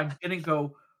happy if I didn't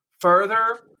go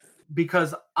further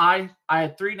because I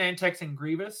had 3 Nantex and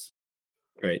Grievous.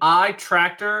 Right. I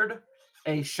tractored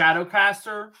a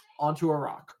Shadowcaster onto a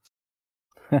rock.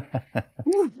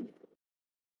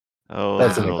 Oh,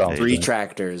 that's wow. 3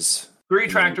 tractors. 3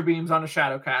 tractor beams on a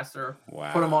Shadowcaster.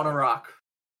 Wow. Put them on a rock.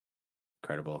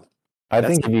 Incredible. I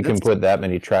think if you can put that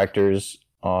many tractors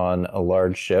on a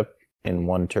large ship in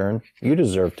one turn, you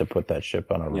deserve to put that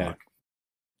ship on a rock.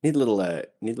 Need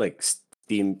like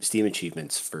Steam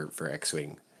achievements for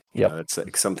X-Wing. It's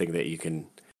like something that you can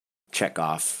check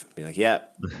off. Be like, yeah,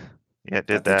 did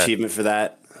that achievement for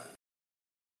that.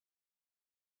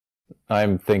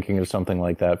 I'm thinking of something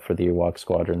like that for the Ewok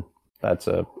Squadron. That's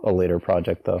a later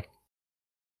project, though.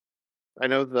 I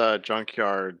know the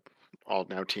Junkyard, all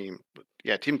now Team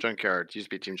Junkyard, used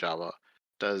to be Team Java,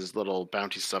 does little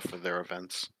bounty stuff for their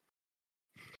events.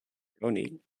 Oh,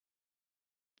 neat.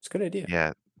 It's a good idea.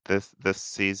 Yeah, this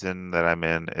season that I'm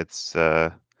in, it's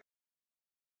they're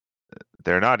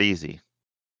not easy.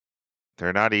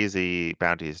 They're not easy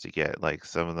bounties to get. Like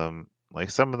some of them, I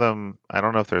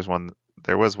don't know if there's one.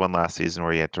 There was one last season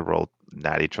where you had to roll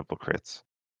natty triple crits.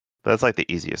 That's like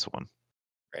the easiest one.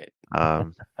 Right. I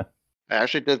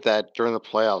actually did that during the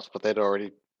playoffs, but they'd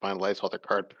already finalized all their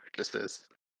card purchases,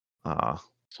 so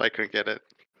I couldn't get it.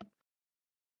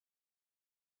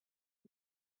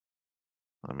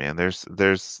 I mean, there's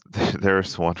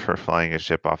one for flying a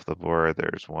ship off the board.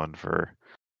 There's one for,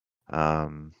 I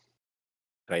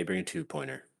bring a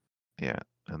 2-pointer. yeah,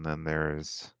 and then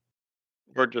there's.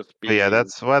 Or just But yeah, being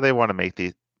that's why they want to make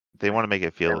these. They want to make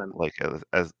it feel canon. like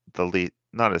as the lead,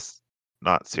 not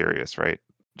serious, right?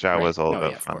 Zhao Right. was all No,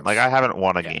 about yeah, of fun. Like course. I haven't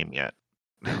won a Yeah. game yet.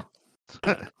 No.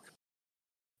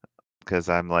 Because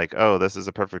I'm like, oh, this is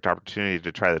a perfect opportunity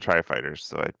to try the Tri Fighters.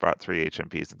 So I brought 3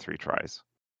 HMPs and 3 tries.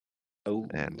 Oh.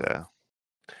 And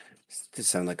This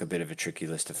sound like a bit of a tricky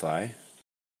list to fly,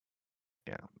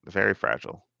 yeah, very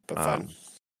fragile. but fun.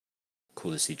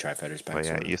 Cool to see Tri-Fighters back. But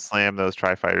yeah, sort of. you slam those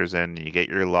Tri Fighters in, you get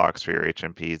your locks for your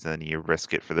HMPs, and then you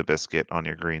risk it for the biscuit on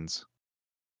your greens.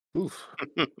 Oof.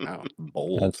 Wow.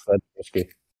 Bold. That's risky.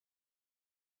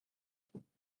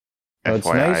 Well, it's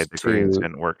FYI, nice the greens to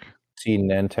didn't work. see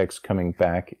Nantex coming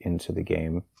back into the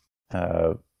game.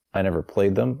 I never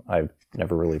played them. I've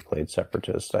never really played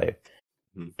Separatist. I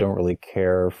don't really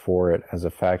care for it as a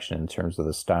faction in terms of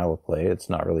the style of play. It's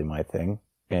not really my thing.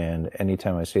 And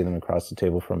anytime I see them across the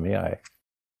table from me,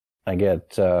 I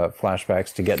get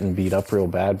flashbacks to getting beat up real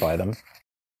bad by them,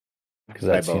 because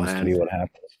that seems to be what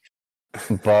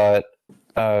happens. But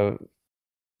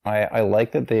I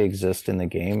like that they exist in the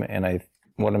game, and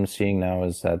what I'm seeing now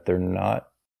is that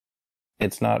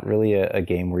it's not really a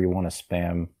game where you want to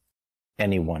spam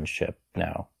any one ship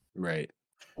now. Right.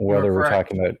 Whether we're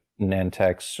talking about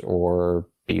Nantex or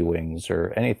B-Wings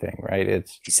or anything, right?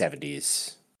 It's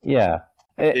T-70s. Yeah.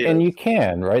 And you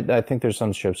can, right? I think there's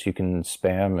some ships you can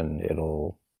spam and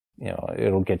it'll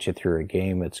get you through a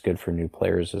game. It's good for new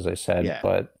players, as I said, Yeah.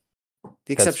 but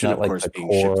the exception, that's not of course, like the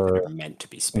being ships that core are meant to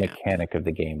be spammed. mechanic of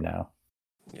the game now.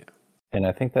 Yeah. And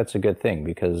I think that's a good thing,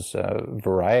 because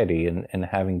variety and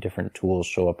having different tools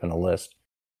show up in a list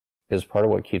is part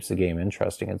of what keeps the game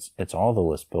interesting. It's all the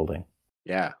list building.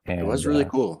 Yeah, and, it was really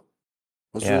cool.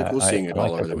 It was really cool seeing it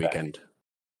all over the weekend.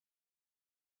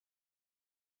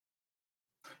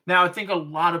 Now, I think a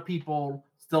lot of people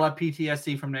still have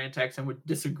PTSD from Nantex and would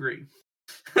disagree.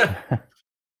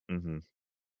 Mm-hmm.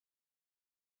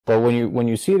 But when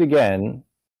you see it again,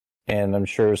 and I'm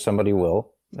sure somebody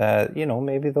will,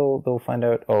 maybe they'll find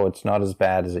out, oh, it's not as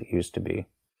bad as it used to be.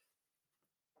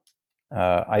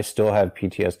 I still have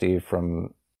PTSD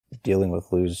from dealing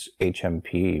with Lou's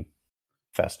HMP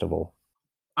festival.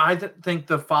 I think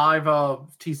the 5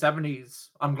 T-70s,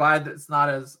 I'm glad that it's not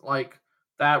as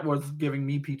that was giving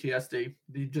me PTSD.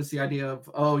 Just the idea of,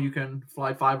 oh, you can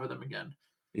fly 5 of them again.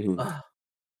 Mm-hmm.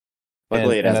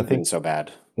 Luckily, it hasn't been so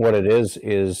bad. What it is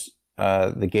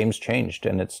the game's changed,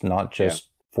 and it's not just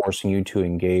forcing you to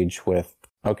engage with,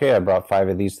 okay, I brought 5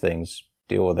 of these things,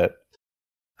 deal with it.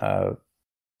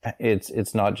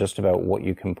 It's not just about what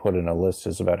you can put in a list,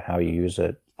 it's about how you use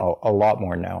it a lot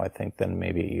more now, I think, than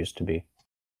maybe it used to be.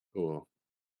 Cool.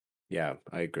 Yeah,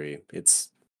 I agree. It's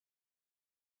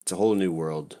a whole new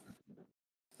world,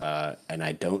 and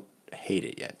I don't hate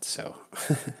it yet, so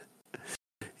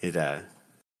it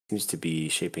seems to be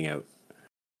shaping out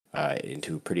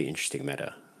into a pretty interesting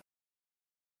meta.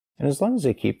 And as long as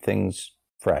they keep things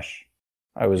fresh.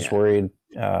 I was worried,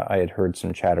 I had heard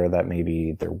some chatter that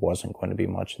maybe there wasn't going to be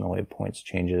much in the way of points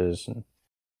changes, and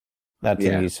that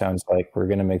to me sounds like we're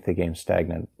going to make the game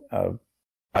stagnant.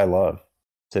 I love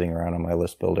sitting around on my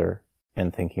list builder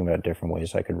and thinking about different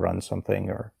ways I could run something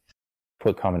or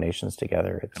put combinations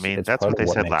together. That's what they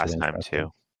said last time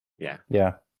too. Yeah.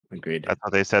 Agreed. That's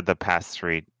what they said the past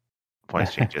 3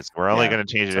 points changes. We're only going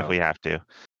to change it if we have to.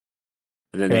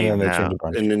 And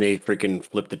then they freaking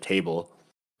flip the table.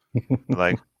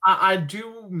 Like, I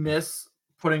do miss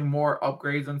putting more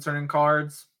upgrades on certain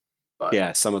cards. But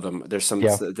yeah, some of them. There's some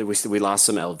we lost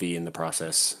some LV in the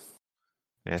process.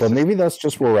 But maybe that's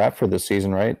just where we're at for this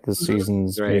season, right? This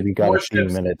season's maybe got a few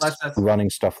minutes running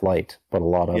stuff light, but a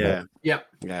lot of it. Yeah.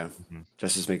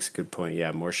 Justice makes a good point.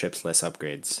 Yeah, more ships, less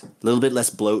upgrades. A little bit less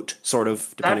bloat, sort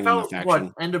of, depending on the faction.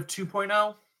 What, end of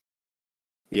 2.0?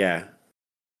 Yeah.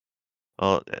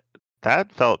 Well,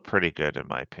 that felt pretty good in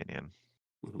my opinion.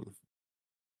 Mm-hmm.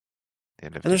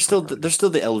 And there's still the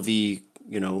LV,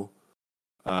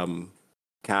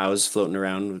 cows floating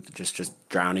around just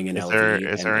drowning in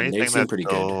LV. Is there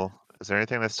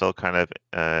anything that's still kind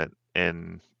of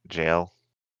in jail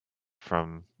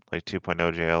from like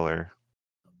 2.0 jail or?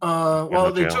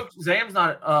 Well, they took Zam's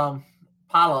not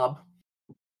Palab.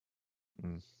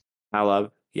 Palab,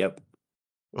 yep.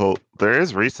 Well, there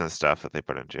is recent stuff that they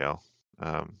put in jail.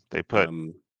 They put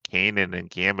Kanan and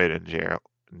Gambit in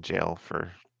jail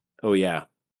for. Oh yeah,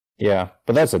 Yeah,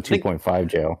 but that's a think- 2.5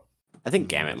 jail. I think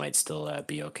Gambit might still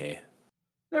be okay.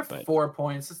 They're But- 4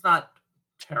 points. It's not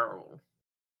terrible.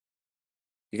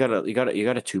 You got a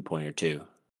 2-pointer too.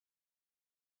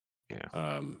 Yeah.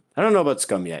 I don't know about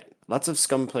Scum yet. Lots of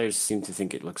Scum players seem to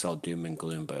think it looks all doom and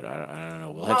gloom, but I don't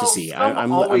know. We'll have to Well, see. Scum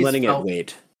I'm always letting felt- it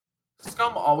wait.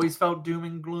 Scum always felt doom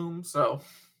and gloom, so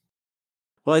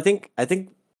Well, I think I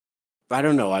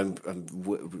don't know. I'm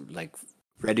like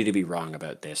ready to be wrong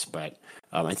about this, but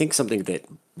I think something that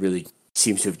really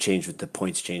seems to have changed with the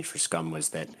points change for Scum was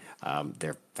that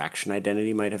their faction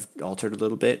identity might have altered a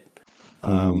little bit.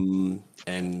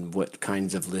 And what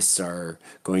kinds of lists are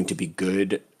going to be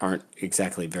good aren't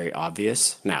exactly very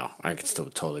obvious. Now, I could still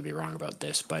totally be wrong about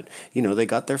this, but they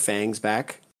got their fangs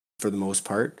back for the most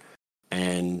part,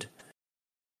 and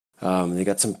they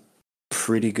got some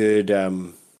pretty good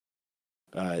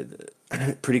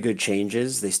pretty good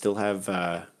changes. They still have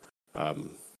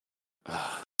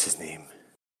what's his name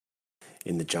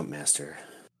in the Jumpmaster?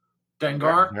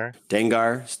 Dengar.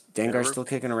 Dengar's still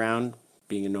kicking around,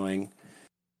 being annoying.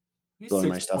 He's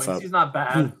Blowing 6 my stuff points. up. He's not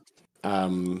bad.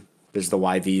 There's the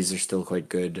YVs are still quite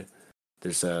good.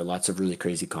 There's lots of really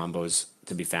crazy combos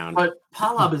to be found. But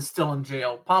Palab is still in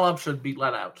jail. Palab should be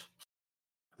let out.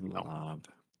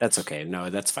 That's okay. No,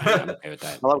 that's fine. I'm okay with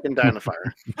that. Palab can die in the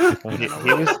fire.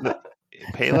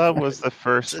 Palab was the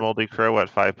first Moldy Crow at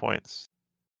 5 points.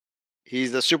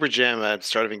 He's the super jam at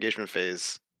start of engagement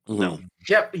phase. No.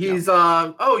 Yep, he's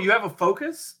oh, you have a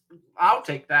focus? I'll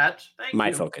take that. Thank My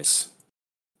you. focus.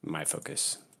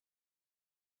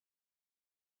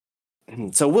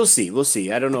 So we'll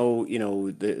see. I don't know,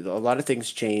 a lot of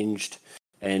things changed,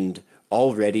 and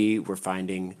already we're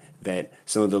finding that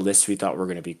some of the lists we thought were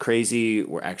going to be crazy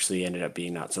were actually ended up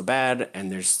being not so bad,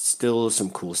 and there's still some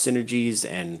cool synergies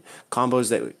and combos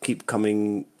that keep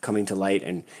coming to light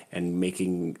and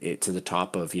making it to the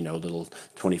top of little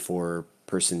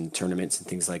 24-person tournaments and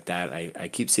things like that.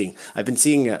 I've been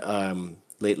seeing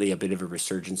lately a bit of a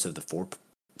resurgence of the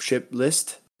 4-ship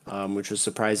list, which was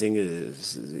surprising.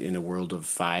 In a world of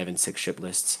 5 and 6 ship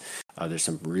lists, there's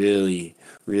some really,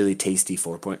 really tasty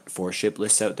 4.4 ship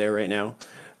lists out there right now.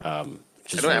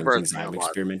 Just one of the things I'm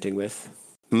experimenting with.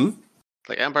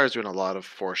 Like Empire's doing a lot of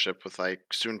 4-ship with like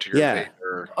soon to your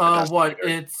Vader. What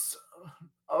it's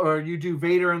or you do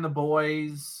Vader and the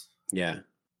boys. Yeah.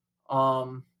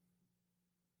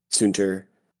 Soontir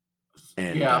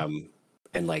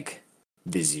and like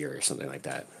Vizier or something like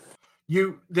that.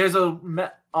 There's a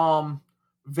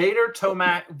Vader,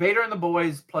 Tomac, Vader and the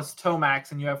boys plus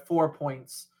Tomax, and you have 4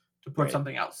 points to put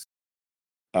something else.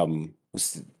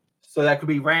 So that could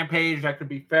be Rampage, that could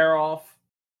be Fair Off.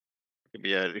 Could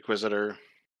be an Inquisitor.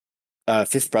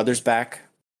 Fifth Brother's back.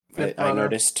 I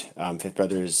noticed. Fifth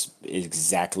Brother is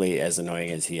exactly as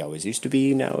annoying as he always used to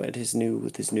be now with his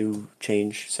new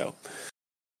change. So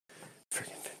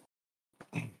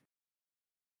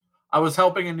I was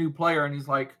helping a new player, and he's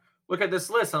like, "Look at this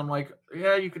list." And I'm like,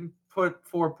 "Yeah, you can put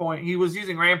 4 points." He was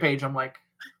using Rampage. I'm like,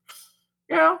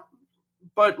 "Yeah,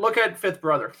 but look at Fifth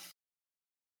Brother."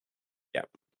 Yeah,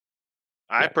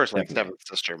 I personally like Seventh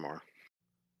Sister more.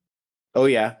 Oh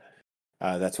yeah,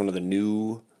 that's one of the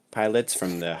new pilots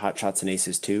from the Hot Shots and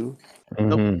Aces 2.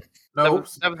 Nope.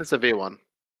 Seventh is a V1.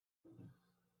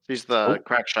 She's the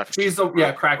crack shot. She's the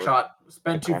crack shot.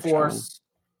 Spend 2 force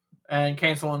and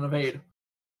cancel and evade.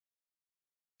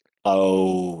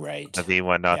 Oh right. The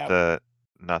V1,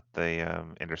 not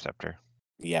the interceptor.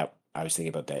 Yep, I was thinking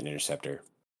about that in interceptor.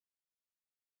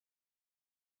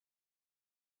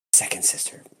 Second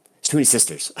sister. It's too many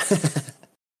sisters.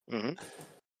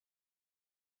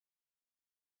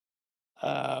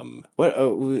 What?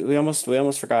 Oh, we almost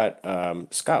forgot.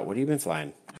 Scott, what have you been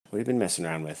flying? What have you been messing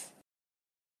around with?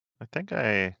 I think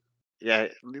Yeah,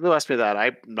 Lilo asked me that.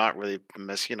 I'm not really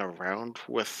messing around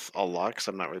with a lot because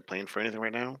I'm not really playing for anything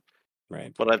right now.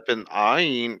 Right. What I've been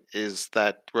eyeing is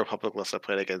that Republic list I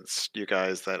played against you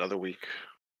guys that other week.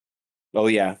 Oh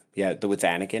yeah, with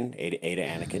Anakin, Ada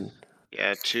Anakin.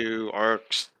 Yeah, 2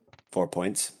 arcs, 4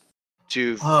 points,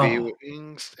 2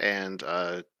 V-wings, and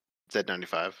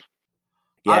Z95.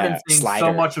 Yeah, I've been seeing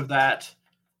so much of that.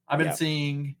 I've been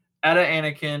seeing Eda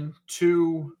Anakin,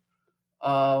 2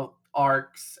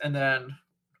 arcs, and then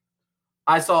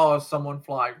I saw someone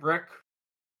fly Rick.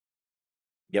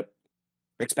 Yep,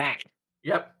 Rick's back.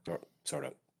 Yep, sort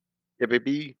of. Yeah,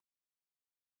 baby.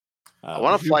 I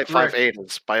want to fly 5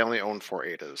 Adas, but I only own 4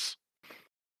 Adas.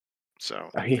 So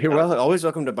you're always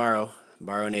welcome to borrow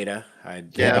an Ada.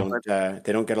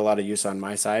 They don't get a lot of use on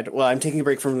my side. Well, I'm taking a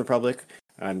break from Republic.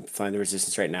 I'm flying the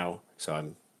Resistance right now, so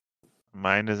I'm.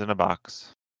 Mine is in a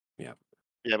box.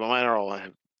 Yeah, but mine are all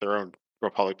have their own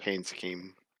Republic paint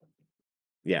scheme.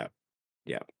 Yeah.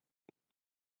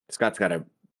 Scott's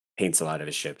paints a lot of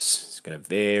his ships. He's got a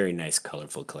very nice,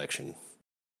 colorful collection.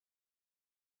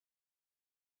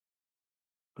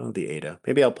 Oh, the Ada.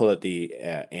 Maybe I'll pull out the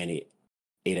Ada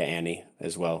Annie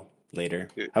as well later.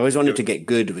 I always wanted to get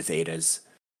good with Adas,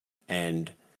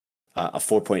 and a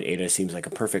 4-point Ada seems like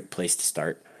a perfect place to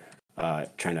start.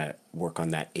 Trying to work on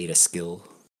that Ada skill.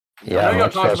 Yeah, I know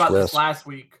you talked about this last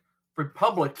week.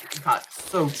 Republic got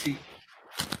so cheap.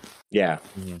 Yeah,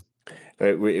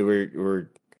 we're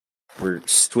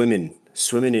swimming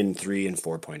in 3 and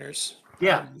 4 pointers.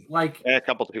 Yeah, a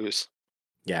couple twos.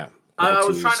 Yeah, I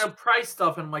was trying to price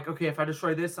stuff, and I'm like, okay, if I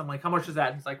destroy this, I'm like, how much is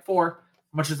that? He's like 4.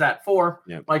 How much is that? 4.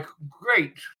 Yep. Like,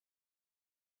 great.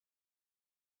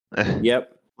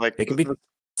 Yep. Like it can be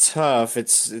tough.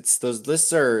 It's those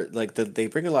lists are like they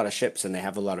bring a lot of ships and they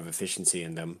have a lot of efficiency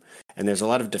in them, and there's a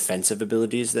lot of defensive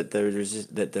abilities that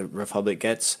the Republic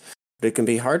gets. But it can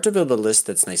be hard to build a list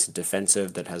that's nice and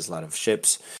defensive, that has a lot of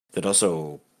ships, that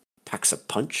also packs a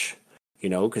punch. You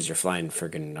know, because you're flying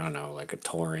friggin', I don't know, like a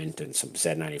Torrent and some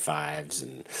Z95s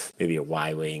and maybe a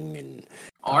Y-wing and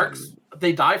arcs.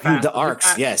 They die fast. The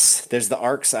arcs, yes. There's the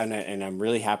arcs, and I'm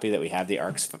really happy that we have the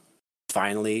arcs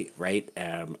finally, right?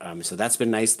 So that's been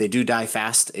nice. They do die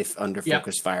fast if under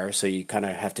focus fire, so you kind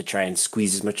of have to try and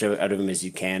squeeze as much out of them as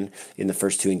you can in the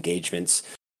first 2 engagements.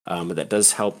 But that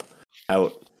does help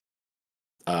out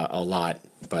a lot,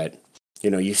 but you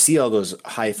know, you see all those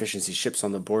high efficiency ships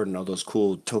on the board and all those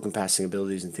cool token passing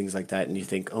abilities and things like that, and you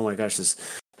think, oh my gosh, this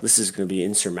is going to be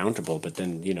insurmountable. But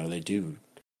then, you know, they do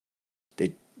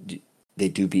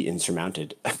be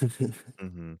insurmounted.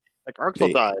 Mm-hmm. Like arcs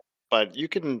will die, but you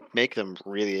can make them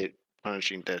really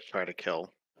punishing to try to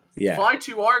kill. Yeah, fly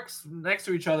 2 arcs next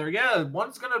to each other. Yeah,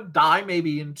 one's gonna die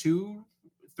maybe in 2-3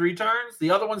 turns. The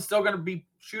other one's still gonna be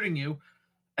shooting you.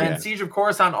 And Siege of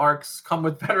Coruscant arcs come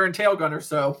with veteran tail gunner,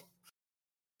 so.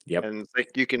 Yep. And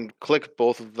like you can click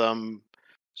both of them,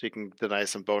 so you can deny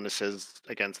some bonuses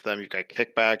against them. You've got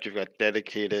kickback, you've got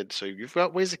dedicated, so you've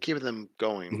got ways of keeping them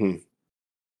going. Mm-hmm.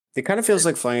 It kind of feels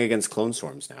like flying against clone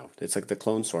swarms now. It's like the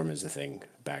clone swarm is a thing,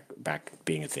 back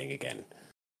being a thing again.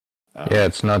 Yeah,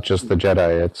 it's not just the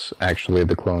Jedi; it's actually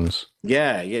the clones.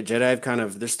 Yeah, Jedi have kind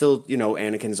of. They're still, you know,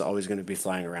 Anakin's always going to be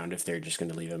flying around if they're just going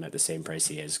to leave him at the same price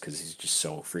he is, because he's just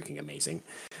so freaking amazing.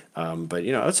 But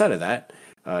you know, outside of that.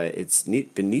 It's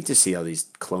been neat to see how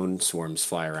these clone swarms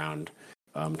fly around,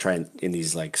 trying in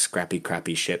these like scrappy,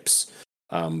 crappy ships,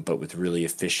 but with really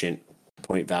efficient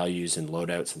point values and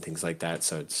loadouts and things like that.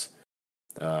 So it's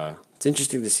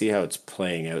interesting to see how it's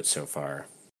playing out so far.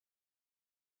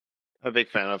 I'm a big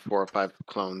fan of 4 or 5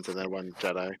 clones and then 1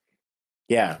 Jedi.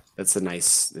 Yeah, that's a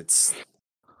nice. It's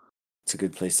a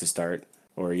good place to start,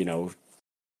 or you know,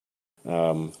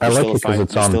 I like it because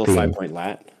it's on still theme. A 5-point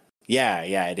lat. Yeah,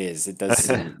 it is. It does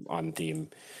seem on theme.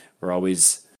 We're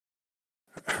always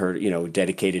heard, you know,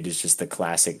 dedicated is just the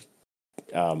classic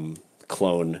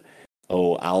clone.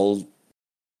 Oh, I'll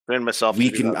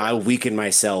weaken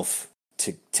myself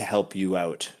to help you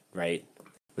out, right?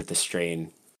 With the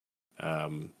strain.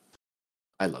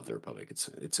 I love the Republic.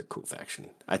 It's a cool faction.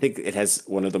 I think it has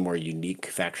one of the more unique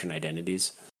faction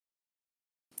identities.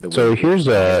 So here's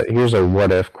a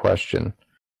what if question.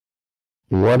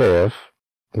 What if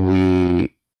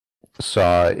we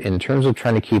saw, in terms of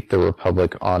trying to keep the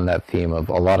Republic on that theme of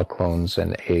a lot of clones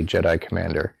and a Jedi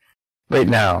commander, right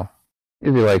now,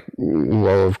 you'd be like,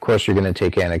 well, of course you're going to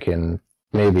take Anakin,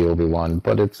 maybe Obi-Wan,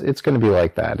 but it's going to be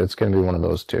like that. It's going to be one of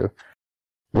those two.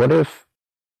 What if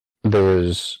there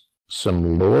was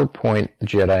some lower point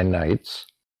Jedi Knights,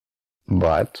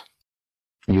 but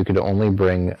you could only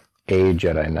bring a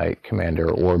Jedi Knight commander,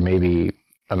 or maybe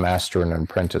a master and an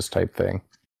apprentice type thing?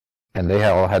 And they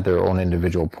all had their own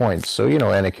individual points. So, you know,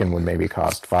 Anakin would maybe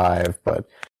cost 5, but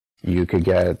you could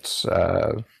get,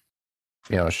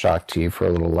 you know, Shaak Ti for a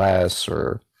little less,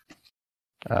 or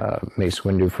Mace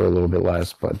Windu for a little bit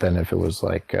less. But then if it was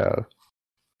like,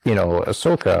 you know,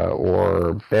 Ahsoka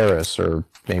or Barriss, or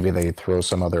maybe they throw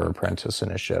some other apprentice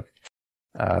in a ship,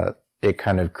 it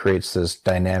kind of creates this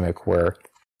dynamic where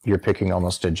you're picking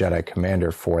almost a Jedi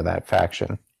commander for that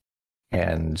faction.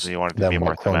 And then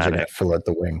more clones are going to fill out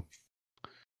the wing.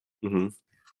 Mm-hmm.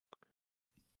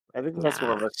 I think that's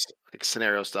more of a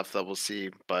scenario stuff that we'll see,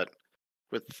 but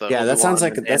with that sounds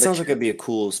like it'd be a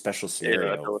cool special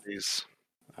scenario.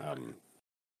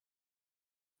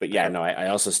 But yeah, no, I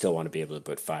also still want to be able to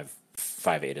put five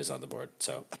Adas on the board.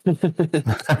 So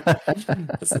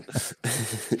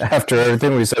after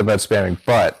everything we said about spamming,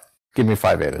 but give me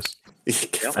 5 Adas.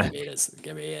 5 Adas.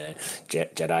 Give me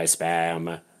Jedi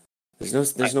spam.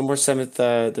 There's no more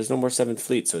seventh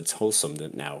fleet, so it's wholesome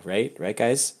now, right? Right,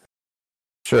 guys?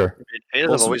 Sure. Betas have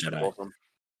Wholesome always been Jedi. wholesome.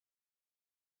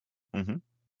 Mm-hmm.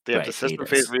 They have Right, the system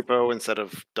phase betas. repo instead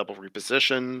of double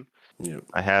reposition. Yep.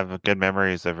 I have good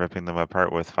memories of ripping them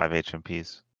apart with 5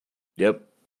 HMPs. Yep.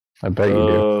 I bet you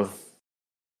do.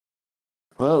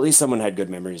 Well, at least someone had good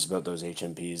memories about those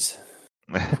HMPs.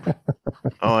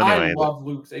 Oh, I anyway. love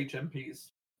Luke's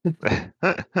HMPs.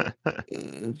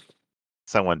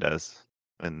 Someone does.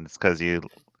 And it's because you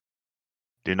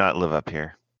do not live up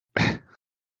here. I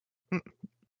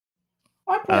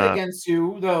played against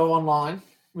you though online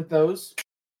with those.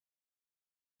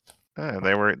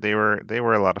 They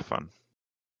were a lot of fun.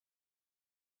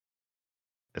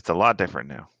 It's a lot different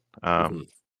now.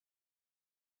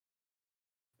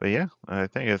 But yeah, I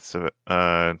think it's a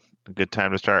good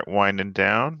time to start winding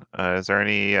down. Is there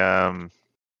any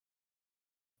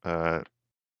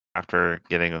after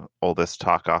getting all this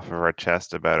talk off of our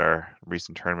chest about our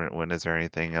recent tournament win, is there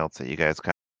anything else that you guys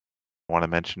kind of want to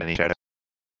mention? Any shout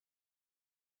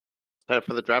Set up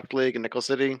for the draft league in Nickel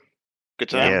City. Good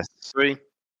time. Yes. 3.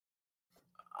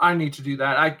 I need to do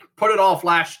that. I put it off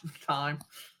last time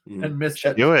and missed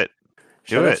it. Do it.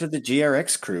 Shout out to the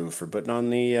GRX crew for putting on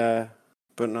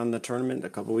the tournament a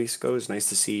couple weeks ago. It's nice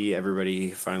to see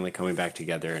everybody finally coming back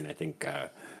together, and I think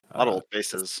a lot of old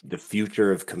faces. The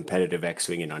future of competitive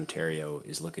X-Wing in Ontario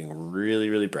is looking really,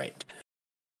 really bright.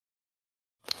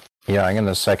 Yeah, I'm going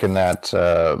to second that,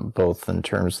 both in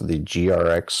terms of the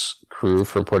GRX crew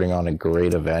for putting on a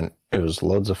great event. It was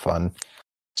loads of fun.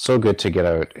 So good to get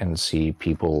out and see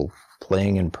people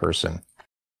playing in person.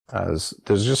 There's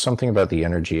just something about the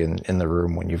energy in the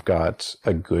room when you've got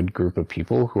a good group of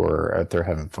people who are out there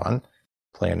having fun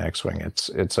playing X-Wing.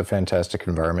 It's a fantastic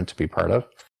environment to be part of.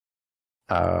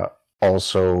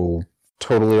 Also,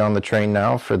 totally on the train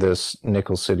now for this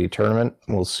Nickel City tournament.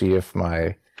 We'll see if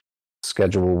my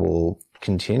schedule will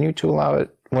continue to allow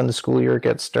it when the school year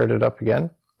gets started up again.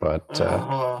 But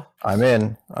I'm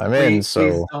in.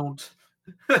 So don't.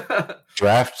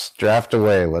 draft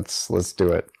away. Let's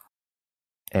do it.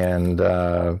 And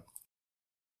I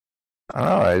don't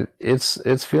know.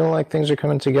 It's feeling like things are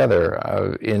coming together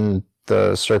in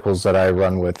the circles that I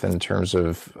run with in terms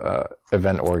of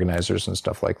event organizers and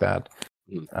stuff like that.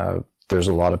 There's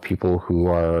a lot of people who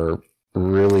are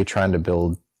really trying to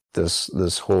build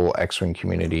this whole X-Wing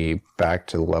community back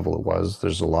to the level it was.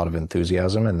 There's a lot of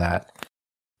enthusiasm, and that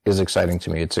is exciting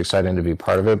to me. It's exciting to be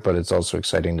part of it, but it's also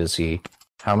exciting to see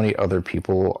how many other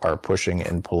people are pushing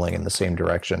and pulling in the same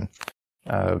direction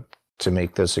to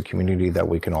make this a community that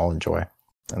we can all enjoy.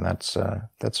 And that's a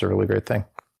really great thing.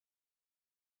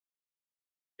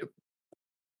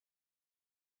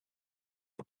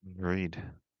 Agreed.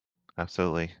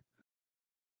 Absolutely.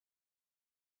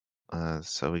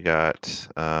 So we got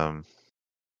so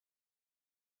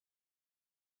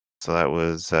that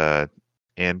was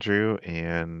Andrew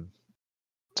and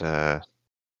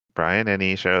Brian.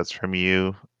 Any shoutouts from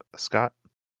you, Scott?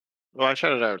 Well, I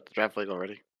shouted out the draft league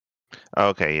already.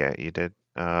 Okay, yeah, you did.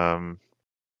 Yeah,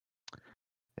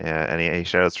 any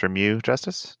shoutouts from you,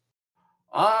 Justice?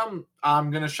 I'm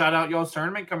gonna shout out y'all's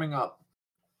tournament coming up.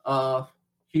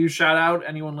 Huge shout out.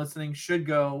 Anyone listening should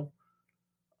go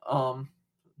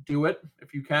do it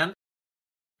if you can.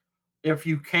 If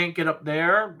you can't get up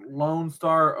there, Lone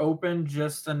Star Open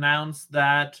just announced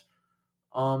that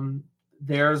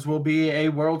theirs will be a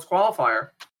Worlds qualifier.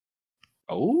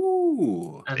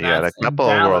 Oh, you got a couple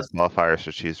of Worlds qualifiers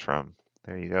to choose from.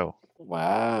 There you go.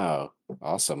 Wow,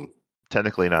 awesome.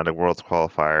 Technically not a Worlds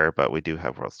qualifier, but we do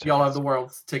have Worlds tickets. Y'all have the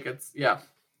Worlds tickets, yeah.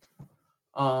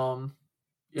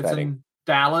 It's in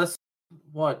Dallas.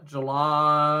 What,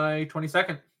 July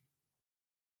 22nd?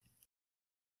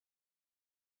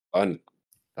 Fun.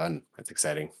 That's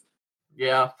exciting.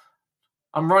 Yeah,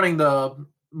 I'm running the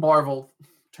Marvel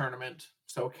tournament,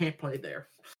 so can't play there.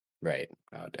 Right.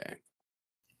 Oh, dang.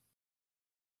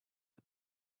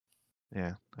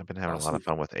 Yeah, I've been having a lot of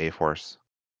fun with A-Force.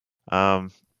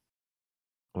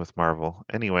 With Marvel.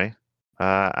 Anyway,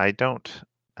 I don't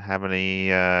have any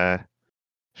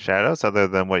shoutouts other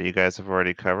than what you guys have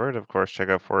already covered. Of course, check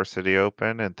out Forest City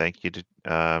Open, and thank you to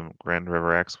Grand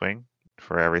River X-Wing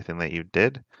for everything that you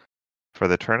did for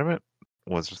the tournament.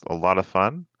 It was just a lot of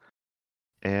fun,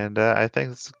 and I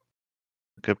think it's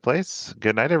a good place.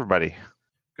 Good night, everybody.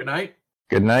 Good night.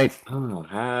 Good night. Oh,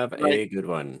 have a good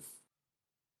one.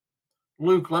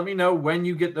 Luke, let me know when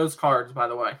you get those cards, by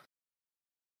the way.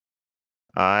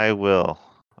 I will.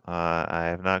 I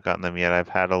have not gotten them yet. I've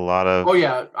had a lot of... Oh,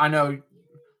 yeah, I know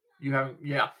you haven't.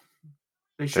 Yeah.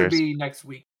 They should be next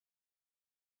week.